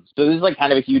 So this is like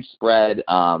kind of a huge spread.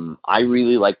 I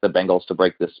really like the Bengals to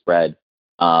break this spread.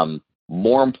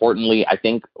 More importantly, I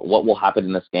think what will happen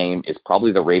in this game is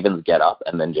probably the Ravens get up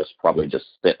and then just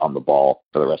sit on the ball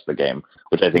for the rest of the game,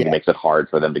 which I think makes it hard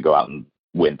for them to go out and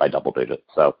win by double digits.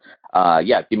 So,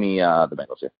 give me the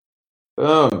Bengals here.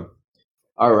 Boom.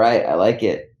 All right, I like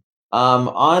it.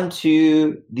 On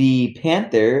to the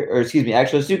let's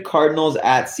do Cardinals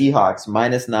at Seahawks,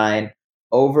 -9,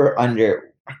 over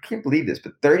under. I can't believe this,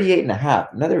 but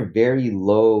 38.5, another very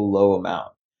low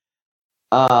amount.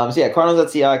 Cardinals at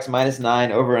Seahawks,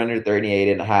 -9, over under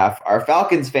 38.5. Our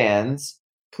Falcons fans,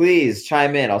 please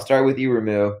chime in. I'll start with you,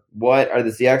 Ramu. What are the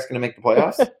Seahawks going to make the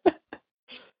playoffs?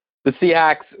 The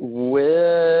Seahawks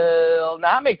will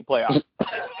not make the playoffs.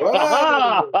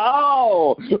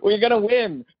 We're going to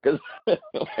win because we're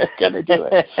going to do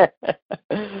it.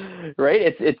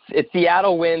 Right? It's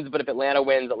Seattle wins, but if Atlanta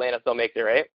wins, Atlanta still makes it,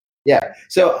 right? Yeah.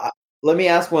 So let me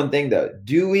ask one thing, though.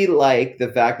 Do we like the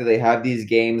fact that they have these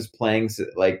games playing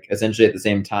like essentially at the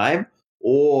same time?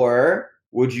 Or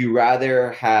would you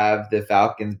rather have the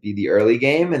Falcons be the early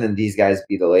game and then these guys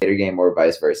be the later game, or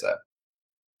vice versa?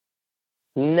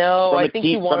 No, I think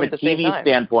you want from a TV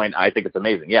standpoint, I think it's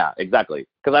amazing. Yeah, exactly.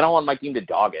 Because I don't want my team to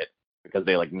dog it because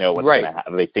they like know what's going to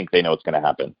happen. They think they know what's going to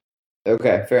happen.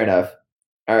 Okay, fair enough.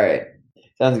 All right,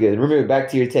 sounds good. Remove back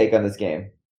to your take on this game.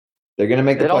 They're going to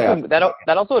make the playoffs. That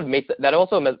also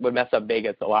would mess up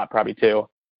Vegas a lot, probably too.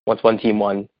 Once one team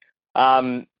won.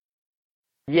 Seattle's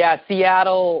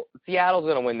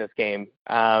going to win this game.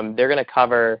 They're going to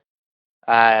cover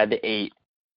the 8.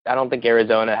 I don't think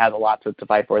Arizona has a lot to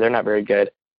fight for. They're not very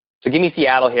good. So give me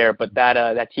Seattle here, but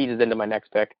that teases into my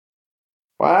next pick.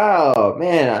 Wow,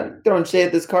 man, I'm throwing shade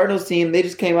at this Cardinals team. They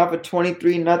just came off a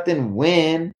 23-0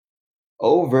 win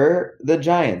over the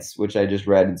Giants, which I just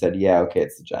read and said, yeah, okay,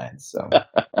 it's the Giants. So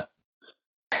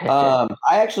I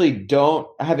actually don't,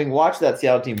 having watched that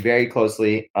Seattle team very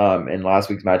closely in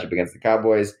last week's matchup against the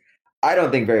Cowboys, I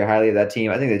don't think very highly of that team.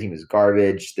 I think the team is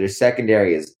garbage. Their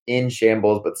secondary is in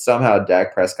shambles, but somehow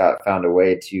Dak Prescott found a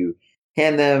way to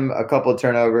hand them a couple of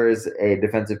turnovers, a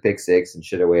defensive pick 6, and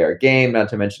shit away our game, not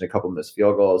to mention a couple of missed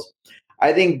field goals.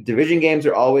 I think division games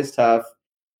are always tough,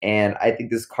 and I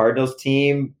think this Cardinals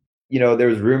team, there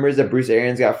was rumors that Bruce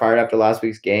Arians got fired after last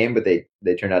week's game, but they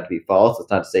turned out to be false.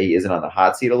 That's not to say he isn't on the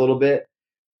hot seat a little bit.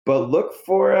 But look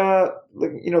for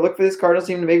this Cardinals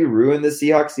team to maybe ruin the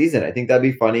Seahawks season. I think that'd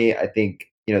be funny. I think,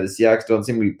 the Seahawks don't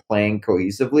seem to be playing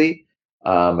cohesively.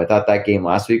 I thought that game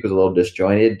last week was a little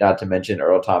disjointed, not to mention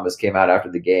Earl Thomas came out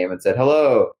after the game and said,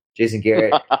 hello, Jason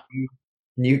Garrett,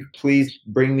 can you please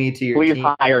bring me to your team?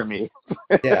 Please hire me.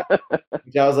 Yeah.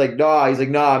 Which I was like, no. He's like,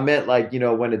 no, I meant like,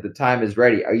 when the time is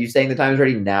ready. Are you saying the time is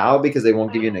ready now because they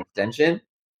won't give you an extension?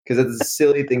 Because that's a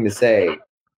silly thing to say,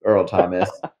 Earl Thomas.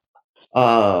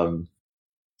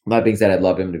 That being said, I'd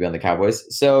love him to be on the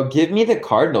Cowboys. So give me the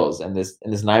Cardinals in this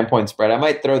 9-point spread. I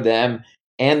might throw them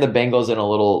and the Bengals in a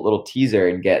little teaser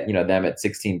and get them at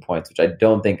 16 points, which I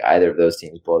don't think either of those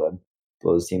teams blow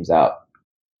those teams out.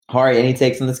 Hari, any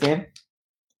takes on this game?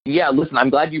 Yeah, listen,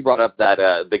 I'm glad you brought up that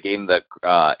the game that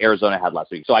Arizona had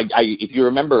last week. So if you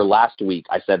remember last week,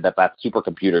 I said that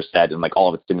supercomputer said in like all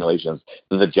of its simulations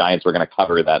that the Giants were going to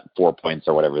cover that 4 points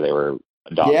or whatever they were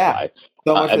dogged by.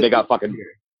 So and they got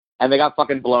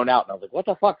fucking blown out. And I was like, what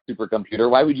the fuck, supercomputer?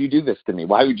 Why would you do this to me?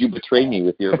 Why would you betray me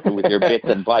with your bits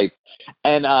and bytes?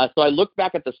 And so I looked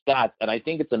back at the stats, and I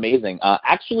think it's amazing.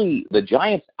 Actually, the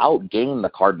Giants outgained the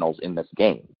Cardinals in this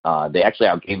game. They actually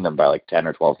outgained them by like 10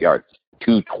 or 12 yards,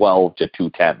 212 to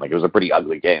 210. Like, it was a pretty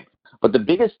ugly game. But the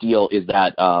biggest deal is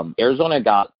that Arizona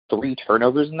got 3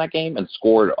 turnovers in that game and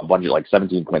scored a bunch of like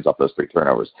 17 points off those 3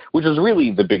 turnovers, which is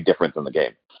really the big difference in the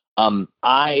game.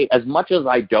 As much as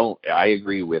I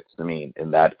agree with Samin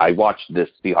in that I watched this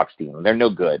Seahawks team and they're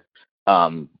no good.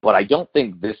 But I don't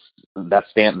think that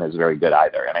Stanton is very good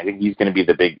either. And I think he's going to be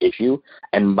the big issue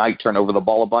and might turn over the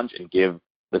ball a bunch and give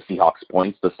the Seahawks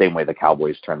points the same way the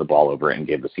Cowboys turned the ball over and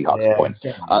gave the Seahawks points.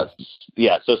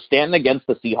 So Stanton against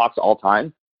the Seahawks all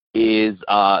time is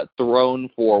thrown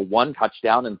for 1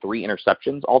 touchdown and 3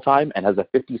 interceptions all time and has a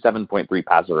 57.3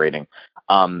 passer rating.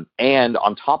 And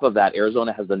on top of that,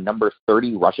 Arizona has the number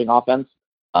 30 rushing offense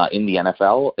in the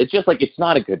NFL. It's just like, it's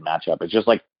not a good matchup. It's just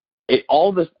like,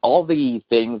 all the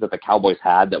things that the Cowboys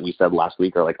had that we said last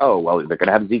week are like, oh, well, they're going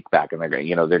to have Zeke back and they're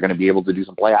going to be able to do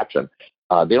some play action.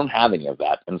 They don't have any of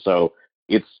that. And so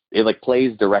it like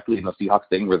plays directly in the Seahawks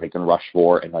thing where they can rush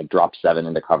 4 and like drop 7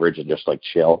 into coverage and just like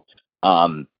chill.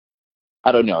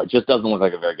 I don't know. It just doesn't look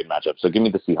like a very good matchup. So give me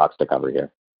the Seahawks to cover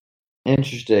here.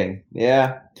 Interesting.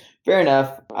 Yeah, fair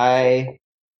enough. I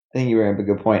think you bring up a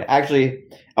good point. Actually,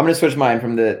 I'm going to switch mine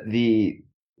from the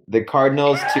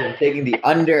Cardinals to taking the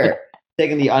under.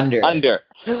 Taking the under. Under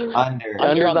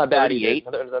Under's not bad either.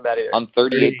 Under's not bad either. On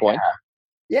 38 points.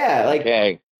 Yeah, like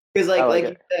okay. Because like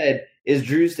you said, is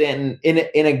Drew Stanton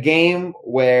in a game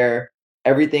where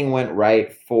everything went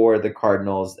right for the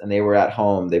Cardinals and they were at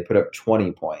home, they put up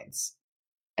 20 points.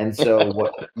 And so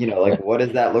what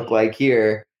does that look like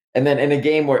here? And then in a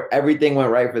game where everything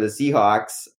went right for the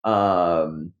Seahawks,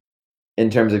 in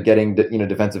terms of getting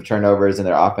defensive turnovers and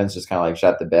their offense just kind of like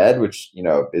shot the bed, which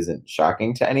isn't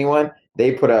shocking to anyone.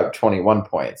 They put up 21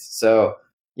 points. So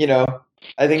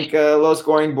I think low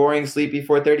scoring, boring, sleepy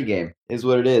 4:30 game is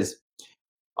what it is.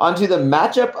 On to the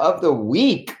matchup of the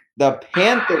week. The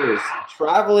Panthers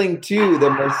traveling to the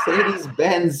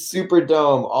Mercedes-Benz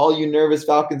Superdome. All you nervous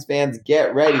Falcons fans,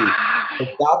 get ready. The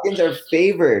Falcons are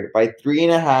favored by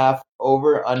 3.5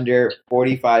 over under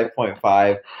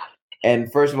 45.5.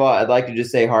 And first of all, I'd like to just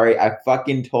say, Hari, I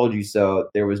fucking told you so.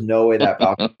 There was no way that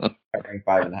Falcons were covering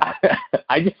 5.5.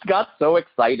 I just got so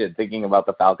excited thinking about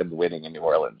the Falcons winning in New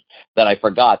Orleans that I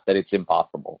forgot that it's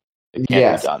impossible. It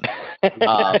can't be done.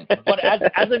 But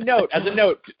as a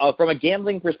note, from a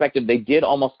gambling perspective, they did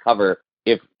almost cover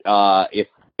if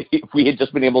we had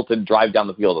just been able to drive down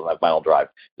the field on that final drive,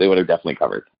 they would have definitely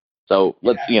covered. So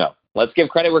let's give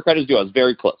credit where credit's due. I was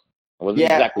very close. It wasn't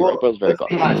exactly right, but it was very close.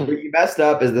 What you messed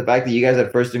up is the fact that you guys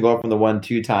had first and goal from the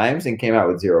 1-2 times and came out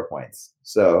with 0 points.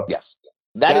 So yes,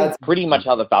 that's pretty much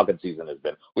how the Falcons season has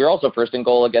been. We were also first in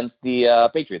goal against the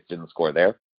Patriots, didn't score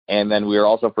there. And then we were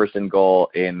also first in goal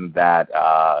in that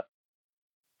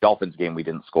Dolphins game. We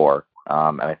didn't score.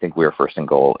 And I think we were first in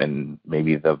goal in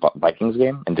maybe the Vikings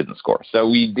game and didn't score. So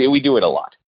we do it a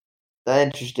lot.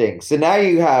 Interesting. So now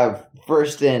you have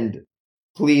first and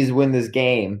please win this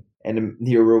game. And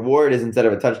your reward is, instead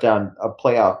of a touchdown, a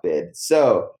playoff bid.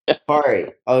 So,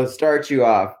 Hari, I'll start you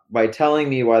off by telling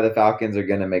me why the Falcons are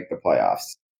going to make the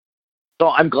playoffs. So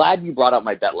I'm glad you brought up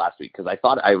my bet last week, because I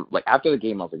thought after the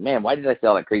game, I was like, man, why did I say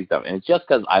all that crazy stuff? And it's just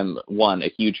because I'm,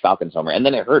 a huge Falcons homer. And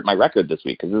then it hurt my record this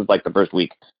week, because this is like the first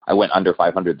week I went under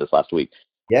 500 this last week.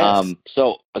 Yes.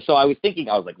 So I was thinking,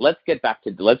 I was like,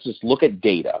 let's just look at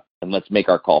data and let's make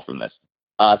our call from this.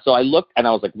 So I looked and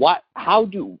I was like, how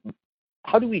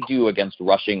do we do against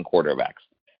rushing quarterbacks?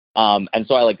 And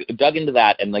so I dug into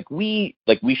that, and we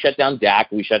shut down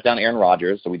Dak, we shut down Aaron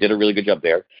Rodgers, so we did a really good job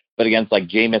there. But against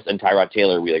Jameis and Tyrod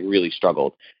Taylor, we really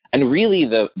struggled. And really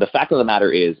the fact of the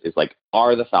matter is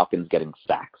are the Falcons getting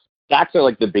sacks? Sacks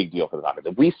are the big deal for the Falcons.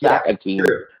 If we sack a team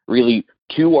really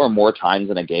 2 or more times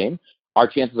in a game, our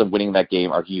chances of winning that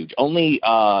game are huge. Only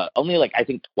I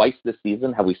think twice this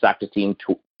season have we sacked a team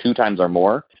 2 times or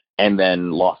more and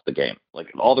then lost the game.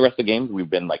 All the rest of the games, we've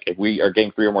been if we are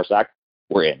getting 3 or more sacks,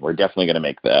 we're in. We're definitely going to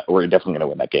make that. We're definitely going to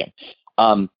win that game.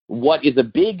 What is a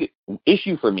big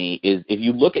issue for me is if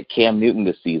you look at Cam Newton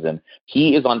this season,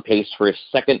 he is on pace for his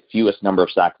second fewest number of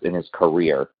sacks in his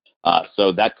career.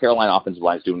 So that Carolina offensive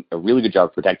line is doing a really good job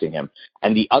of protecting him.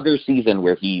 And the other season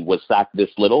where he was sacked this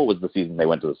little was the season they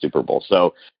went to the Super Bowl.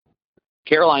 So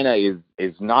Carolina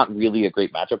is not really a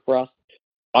great matchup for us.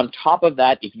 On top of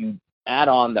that, if you add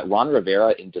on that Ron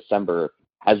Rivera in December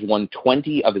has won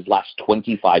 20 of his last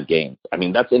 25 games. I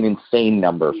mean, that's an insane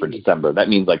number for December. That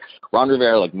means Ron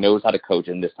Rivera knows how to coach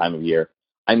in this time of year.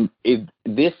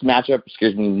 This matchup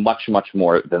scares me much, much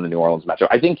more than the New Orleans matchup.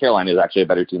 I think Carolina is actually a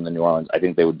better team than New Orleans. I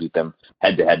think they would beat them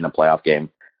head-to-head in a playoff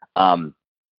game.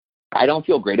 I don't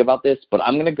feel great about this, but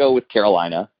I'm going to go with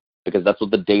Carolina because that's what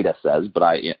the data says. But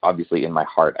obviously, in my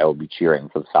heart, I will be cheering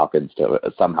for the Falcons to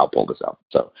somehow pull this out.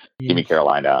 So give me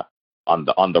Carolina on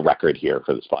the record here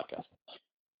for this podcast.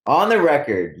 On the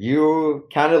record, you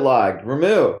counted logged.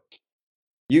 Ramu,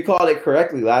 you called it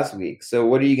correctly last week. So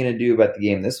what are you going to do about the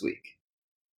game this week?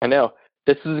 I know.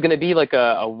 This is going to be a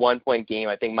 1-point game.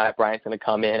 I think Matt Bryant's going to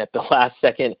come in at the last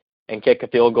second and kick a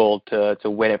field goal to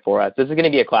win it for us. This is going to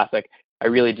be a classic. I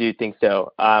really do think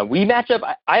so. We match up.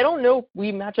 I don't know if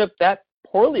we match up that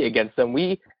poorly against them.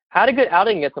 We had a good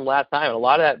outing against them last time, and a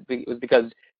lot of that was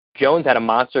because Jones had a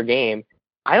monster game.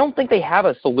 I don't think they have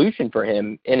a solution for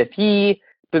him. And if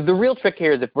the real trick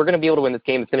here is if we're going to be able to win this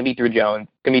game, it's going to be through Jones.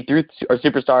 It's going to be through our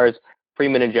superstars,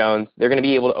 Freeman and Jones. They're going to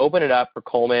be able to open it up for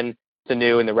Coleman,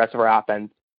 Sanu, and the rest of our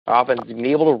offense. Our offense is going to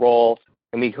be able to roll,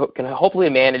 and we can hopefully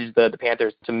manage the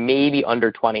Panthers to maybe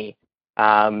under 20,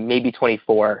 maybe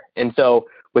 24. And so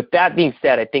with that being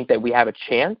said, I think that we have a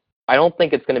chance. I don't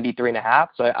think it's going to be 3.5.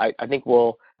 So I think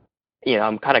we'll,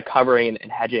 I'm kind of covering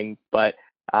and hedging, but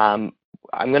I'm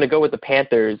going to go with the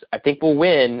Panthers. I think we'll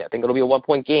win. I think it'll be a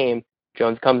 1-point game.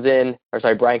 Brian comes in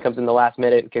the last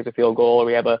minute and kicks a field goal, or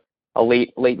we have a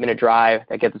late minute drive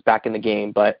that gets us back in the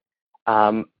game. But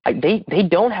they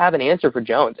don't have an answer for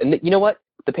Jones. And you know what?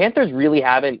 The Panthers really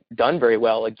haven't done very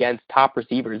well against top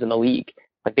receivers in the league.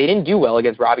 Like, they didn't do well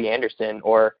against Robbie Anderson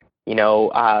or,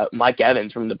 Mike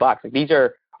Evans from the Bucs. Like, these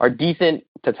are decent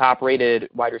to top-rated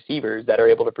wide receivers that are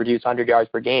able to produce 100 yards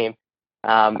per game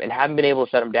and haven't been able to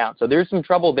shut them down. So there's some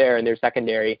trouble there in their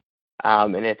secondary.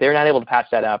 And if they're not able to patch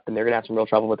that up, then they're going to have some real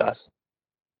trouble with us.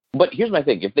 But here's my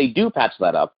thing. If they do patch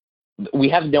that up, we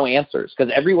have no answers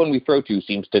because everyone we throw to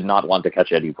seems to not want to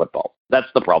catch any football.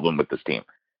 That's the problem with this team.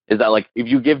 Is that, like, if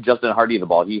you give Justin Hardy the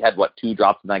ball, he had, 2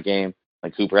 drops in that game.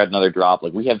 Like, Super had another drop.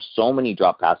 Like, we have so many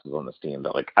drop passes on this team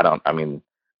that,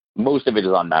 most of it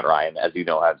is on Matt Ryan, as you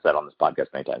know, I've said on this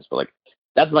podcast many times. But,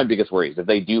 that's my biggest worry is if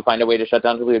they do find a way to shut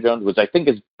down Julio Jones, which I think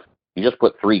is you just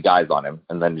put 3 guys on him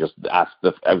and then just ask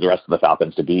the rest of the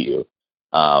Falcons to beat you.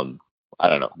 I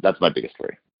don't know. That's my biggest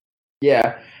worry.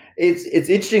 Yeah. It's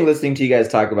interesting listening to you guys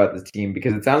talk about this team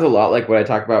because it sounds a lot like what I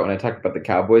talked about when I talked about the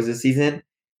Cowboys this season.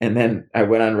 And then I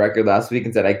went on record last week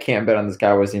and said I can't bet on this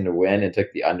Cowboys team to win and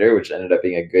took the under, which ended up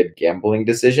being a good gambling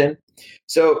decision.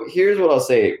 So here's what I'll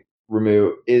say,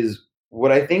 Ramu, is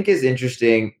what I think is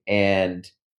interesting and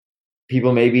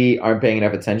people maybe aren't paying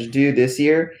enough attention to this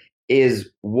year is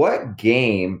what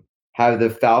game have the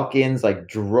Falcons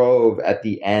drove at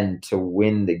the end to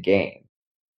win the game?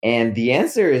 And the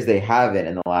answer is they haven't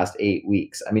in the last 8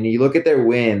 weeks. I mean, you look at their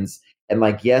wins and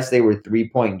yes, they were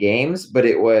 3-point games, but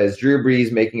it was Drew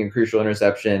Brees making a crucial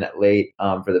interception late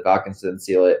for the Falcons to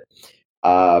seal it.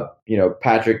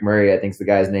 Patrick Murray, I think is the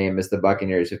guy's name, missed the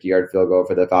Buccaneers 50-yard field goal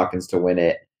for the Falcons to win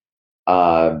it.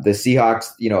 The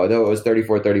Seahawks, though it was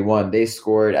 34-31, they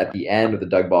scored at the end with a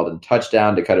Doug Baldwin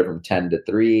touchdown to cut it from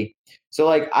 10-3. So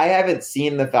I haven't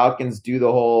seen the Falcons do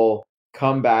the whole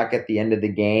come back at the end of the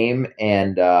game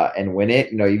and win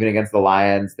it. Even against the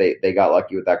Lions, they got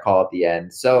lucky with that call at the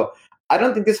end. So I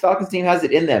don't think this Falcons team has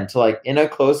it in them to in a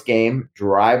close game,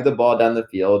 drive the ball down the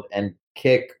field and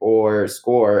kick or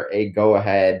score a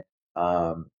go-ahead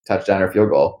touchdown or field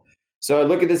goal. So I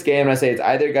look at this game and I say it's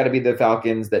either got to be the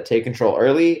Falcons that take control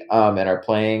early and are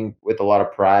playing with a lot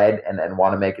of pride and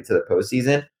want to make it to the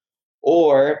postseason,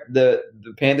 or the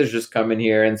Panthers just come in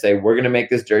here and say, we're going to make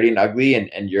this dirty and ugly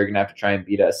and you're going to have to try and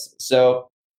beat us. So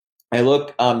I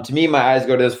look, to me, my eyes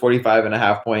go to this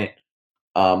 45.5 point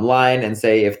line and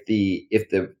say if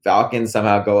the Falcons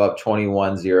somehow go up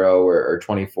 21-0 or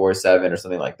 24-7 or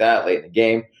something like that late in the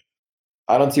game,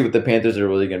 I don't see what the Panthers are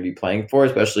really going to be playing for,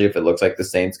 especially if it looks like the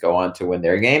Saints go on to win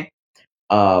their game,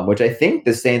 which I think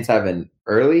the Saints have an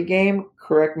early game.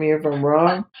 Correct me if I'm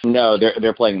wrong. No,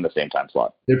 they're playing in the same time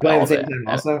slot. They're playing the same time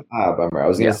also? Ah, bummer. I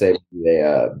was going to say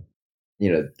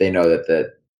they know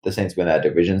that the Saints win that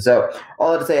division. So all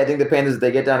I have to say, I think the Panthers, if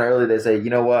they get down early, they say, you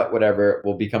know what, whatever,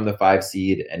 we'll become the 5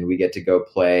 seed and we get to go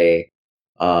play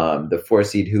the 4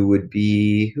 seed. Who would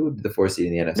be the 4 seed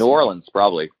in the NFC? New Orleans,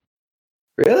 probably.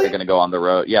 Really? They're going to go on the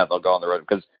road. Yeah, they'll go on the road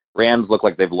because Rams look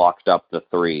like they've locked up the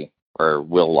 3 or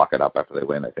will lock it up after they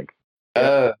win, I think.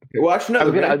 Well, actually, no. I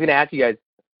was going to ask you guys.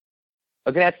 I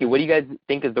was going to ask you, what do you guys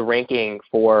think is the ranking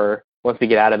for once we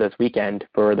get out of this weekend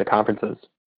for the conferences?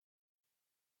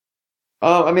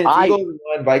 It's Eagles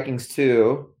 1, Vikings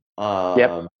 2.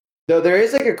 Yep. So there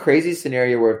is a crazy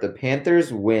scenario where if the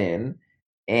Panthers win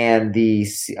and the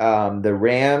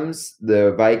Rams,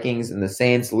 the Vikings, and the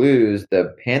Saints lose,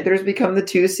 the Panthers become the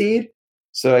 2 seed.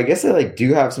 So I guess they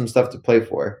do have some stuff to play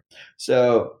for.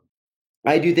 So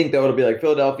I do think though it'll be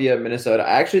Philadelphia, Minnesota.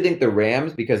 I actually think the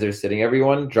Rams, because they're sitting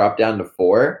everyone, drop down to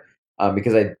 4.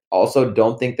 Because I also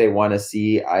don't think they want to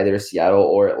see either Seattle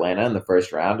or Atlanta in the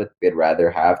first round. They'd rather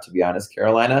have, to be honest,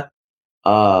 Carolina.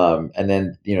 And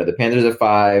then, the Panthers are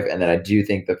 5. And then I do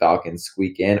think the Falcons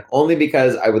squeak in only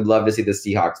because I would love to see the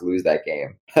Seahawks lose that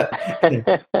game.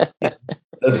 the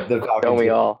Falcons don't we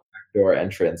all? Door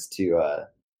entrance to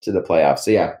the playoffs.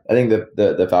 So yeah, I think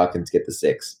the Falcons get the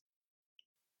 6.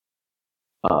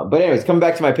 But anyways, coming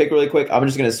back to my pick really quick, I'm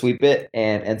just going to sweep it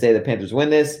and say the Panthers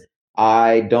win this.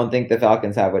 I don't think the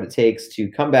Falcons have what it takes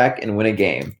to come back and win a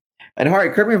game. And Hari,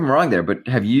 correct me if I'm wrong there, but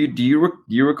do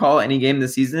you recall any game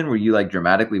this season where you like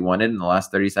dramatically won it in the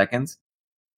last 30 seconds?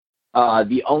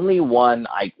 The only one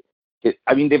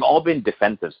they've all been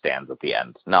defensive stands at the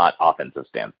end, not offensive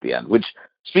stands at the end, which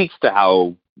speaks to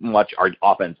how much our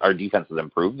defense has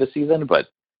improved this season, but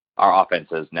our offense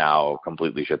has now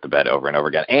completely shit the bed over and over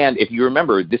again. And if you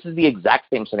remember, this is the exact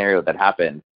same scenario that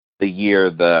happened the year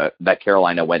that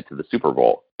Carolina went to the Super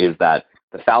Bowl, is that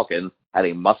the Falcons had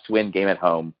a must-win game at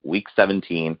home, Week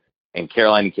 17, and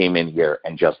Carolina came in here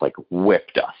and just like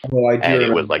whipped us. Oh, and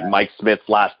it was like Mike Smith's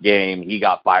last game. He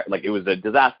got fired. Like, it was a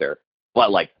disaster. But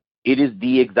like, it is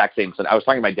the exact same. So I was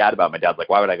talking to my dad about it. My dad's like,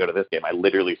 why would I go to this game? I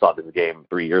literally saw this game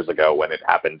 3 years ago when it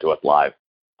happened to us live.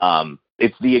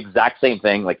 It's the exact same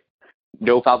thing. Like,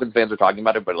 no Falcons fans are talking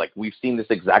about it, but like, we've seen this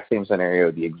exact same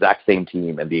scenario, the exact same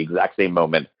team, and the exact same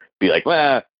moment be like,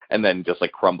 and then just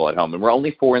like crumble at home. And we're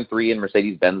only 4-3 in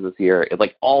Mercedes-Benz this year. It's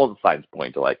like all the signs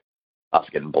point to like us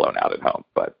getting blown out at home,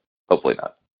 but hopefully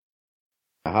not.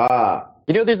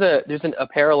 You know, there's a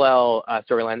parallel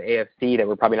storyline in AFC that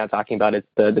we're probably not talking about. It's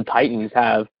the Titans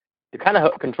they kind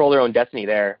of control their own destiny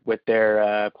there with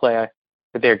their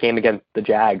game against the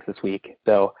Jags this week.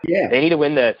 So they need to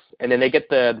win this, and then they get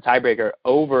the tiebreaker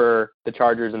over the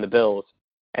Chargers and the Bills,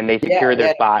 and they secure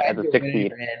their spot as a 6th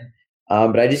seed.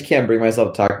 But I just can't bring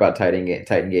myself to talk about Titan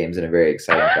games in a very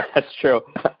exciting way. That's true.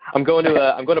 I'm going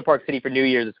to Park City for New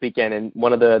Year's this weekend, and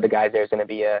one of the guys there is going to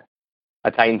be a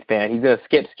Titans fan. He's going to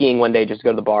skip skiing one day just to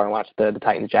go to the bar and watch the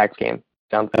Titans-Jags game.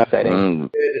 Sounds exciting.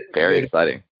 Very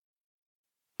exciting.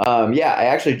 I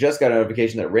actually just got a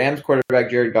notification that Rams quarterback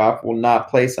Jared Goff will not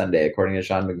play Sunday, according to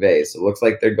Sean McVay. So it looks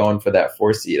like they're going for that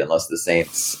 4 seed unless the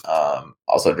Saints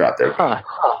also drop their game.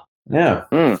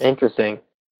 Yeah. Interesting.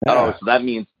 Yeah. Oh, so that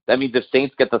means if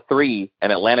Saints get the 3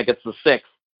 and Atlanta gets the 6,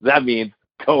 that means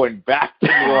going back to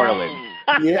New Orleans.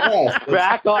 Yes.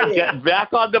 back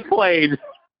on the plane.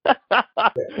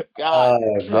 God.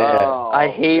 I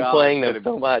hate playing them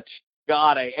so much.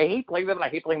 God, I hate playing them, and I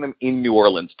hate playing them in New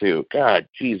Orleans too. God,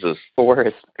 Jesus,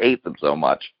 Forrest, hate them so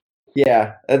much.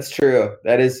 Yeah, that's true.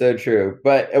 That is so true.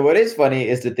 But what is funny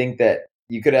is to think that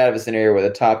you could have a scenario where the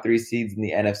top 3 seeds in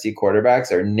the NFC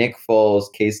quarterbacks are Nick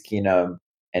Foles, Case Keenum,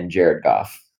 and Jared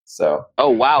Goff. So. Oh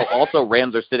wow! Also,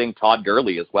 Rams are sitting Todd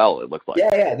Gurley as well. It looks like.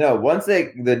 Yeah. No, once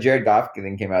the Jared Goff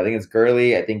thing came out, I think it's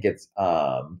Gurley. I think it's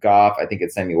Goff. I think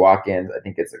it's Sammy Watkins. I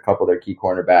think it's a couple of their key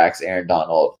cornerbacks, Aaron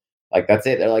Donald. Like, that's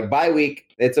it. They're like, bye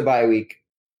week. It's a bye week.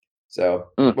 So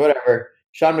whatever.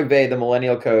 Sean McVay, the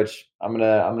millennial coach. I'm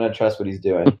gonna trust what he's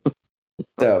doing.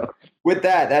 So with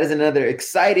that is another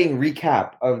exciting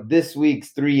recap of this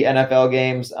week's 3 NFL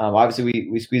games. Obviously,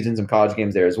 we squeezed in some college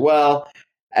games there as well.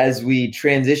 As we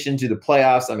transition to the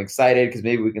playoffs, I'm excited because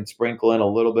maybe we can sprinkle in a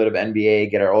little bit of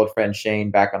NBA, get our old friend Shane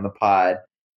back on the pod.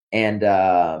 And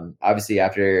obviously,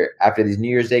 after these New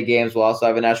Year's Day games, we'll also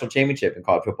have a national championship in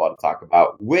college football to talk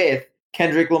about with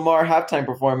Kendrick Lamar halftime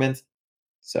performance.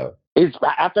 So his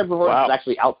halftime performance is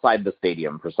actually outside the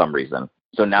stadium for some reason.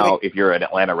 So now, if you're an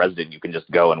Atlanta resident, you can just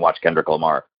go and watch Kendrick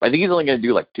Lamar. I think he's only going to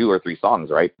do like 2 or 3 songs,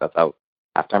 right? That's how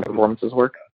halftime performances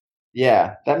work.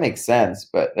 Yeah, that makes sense,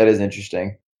 but that is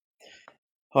interesting.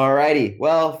 Alrighty.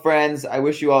 Well, friends, I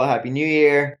wish you all a happy new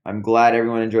year. I'm glad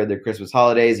everyone enjoyed their Christmas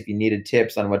holidays. If you needed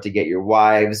tips on what to get your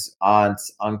wives,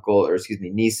 aunts,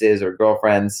 nieces, or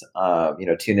girlfriends,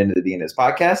 tune into the beginning of this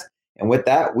podcast. And with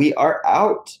that, we are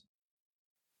out.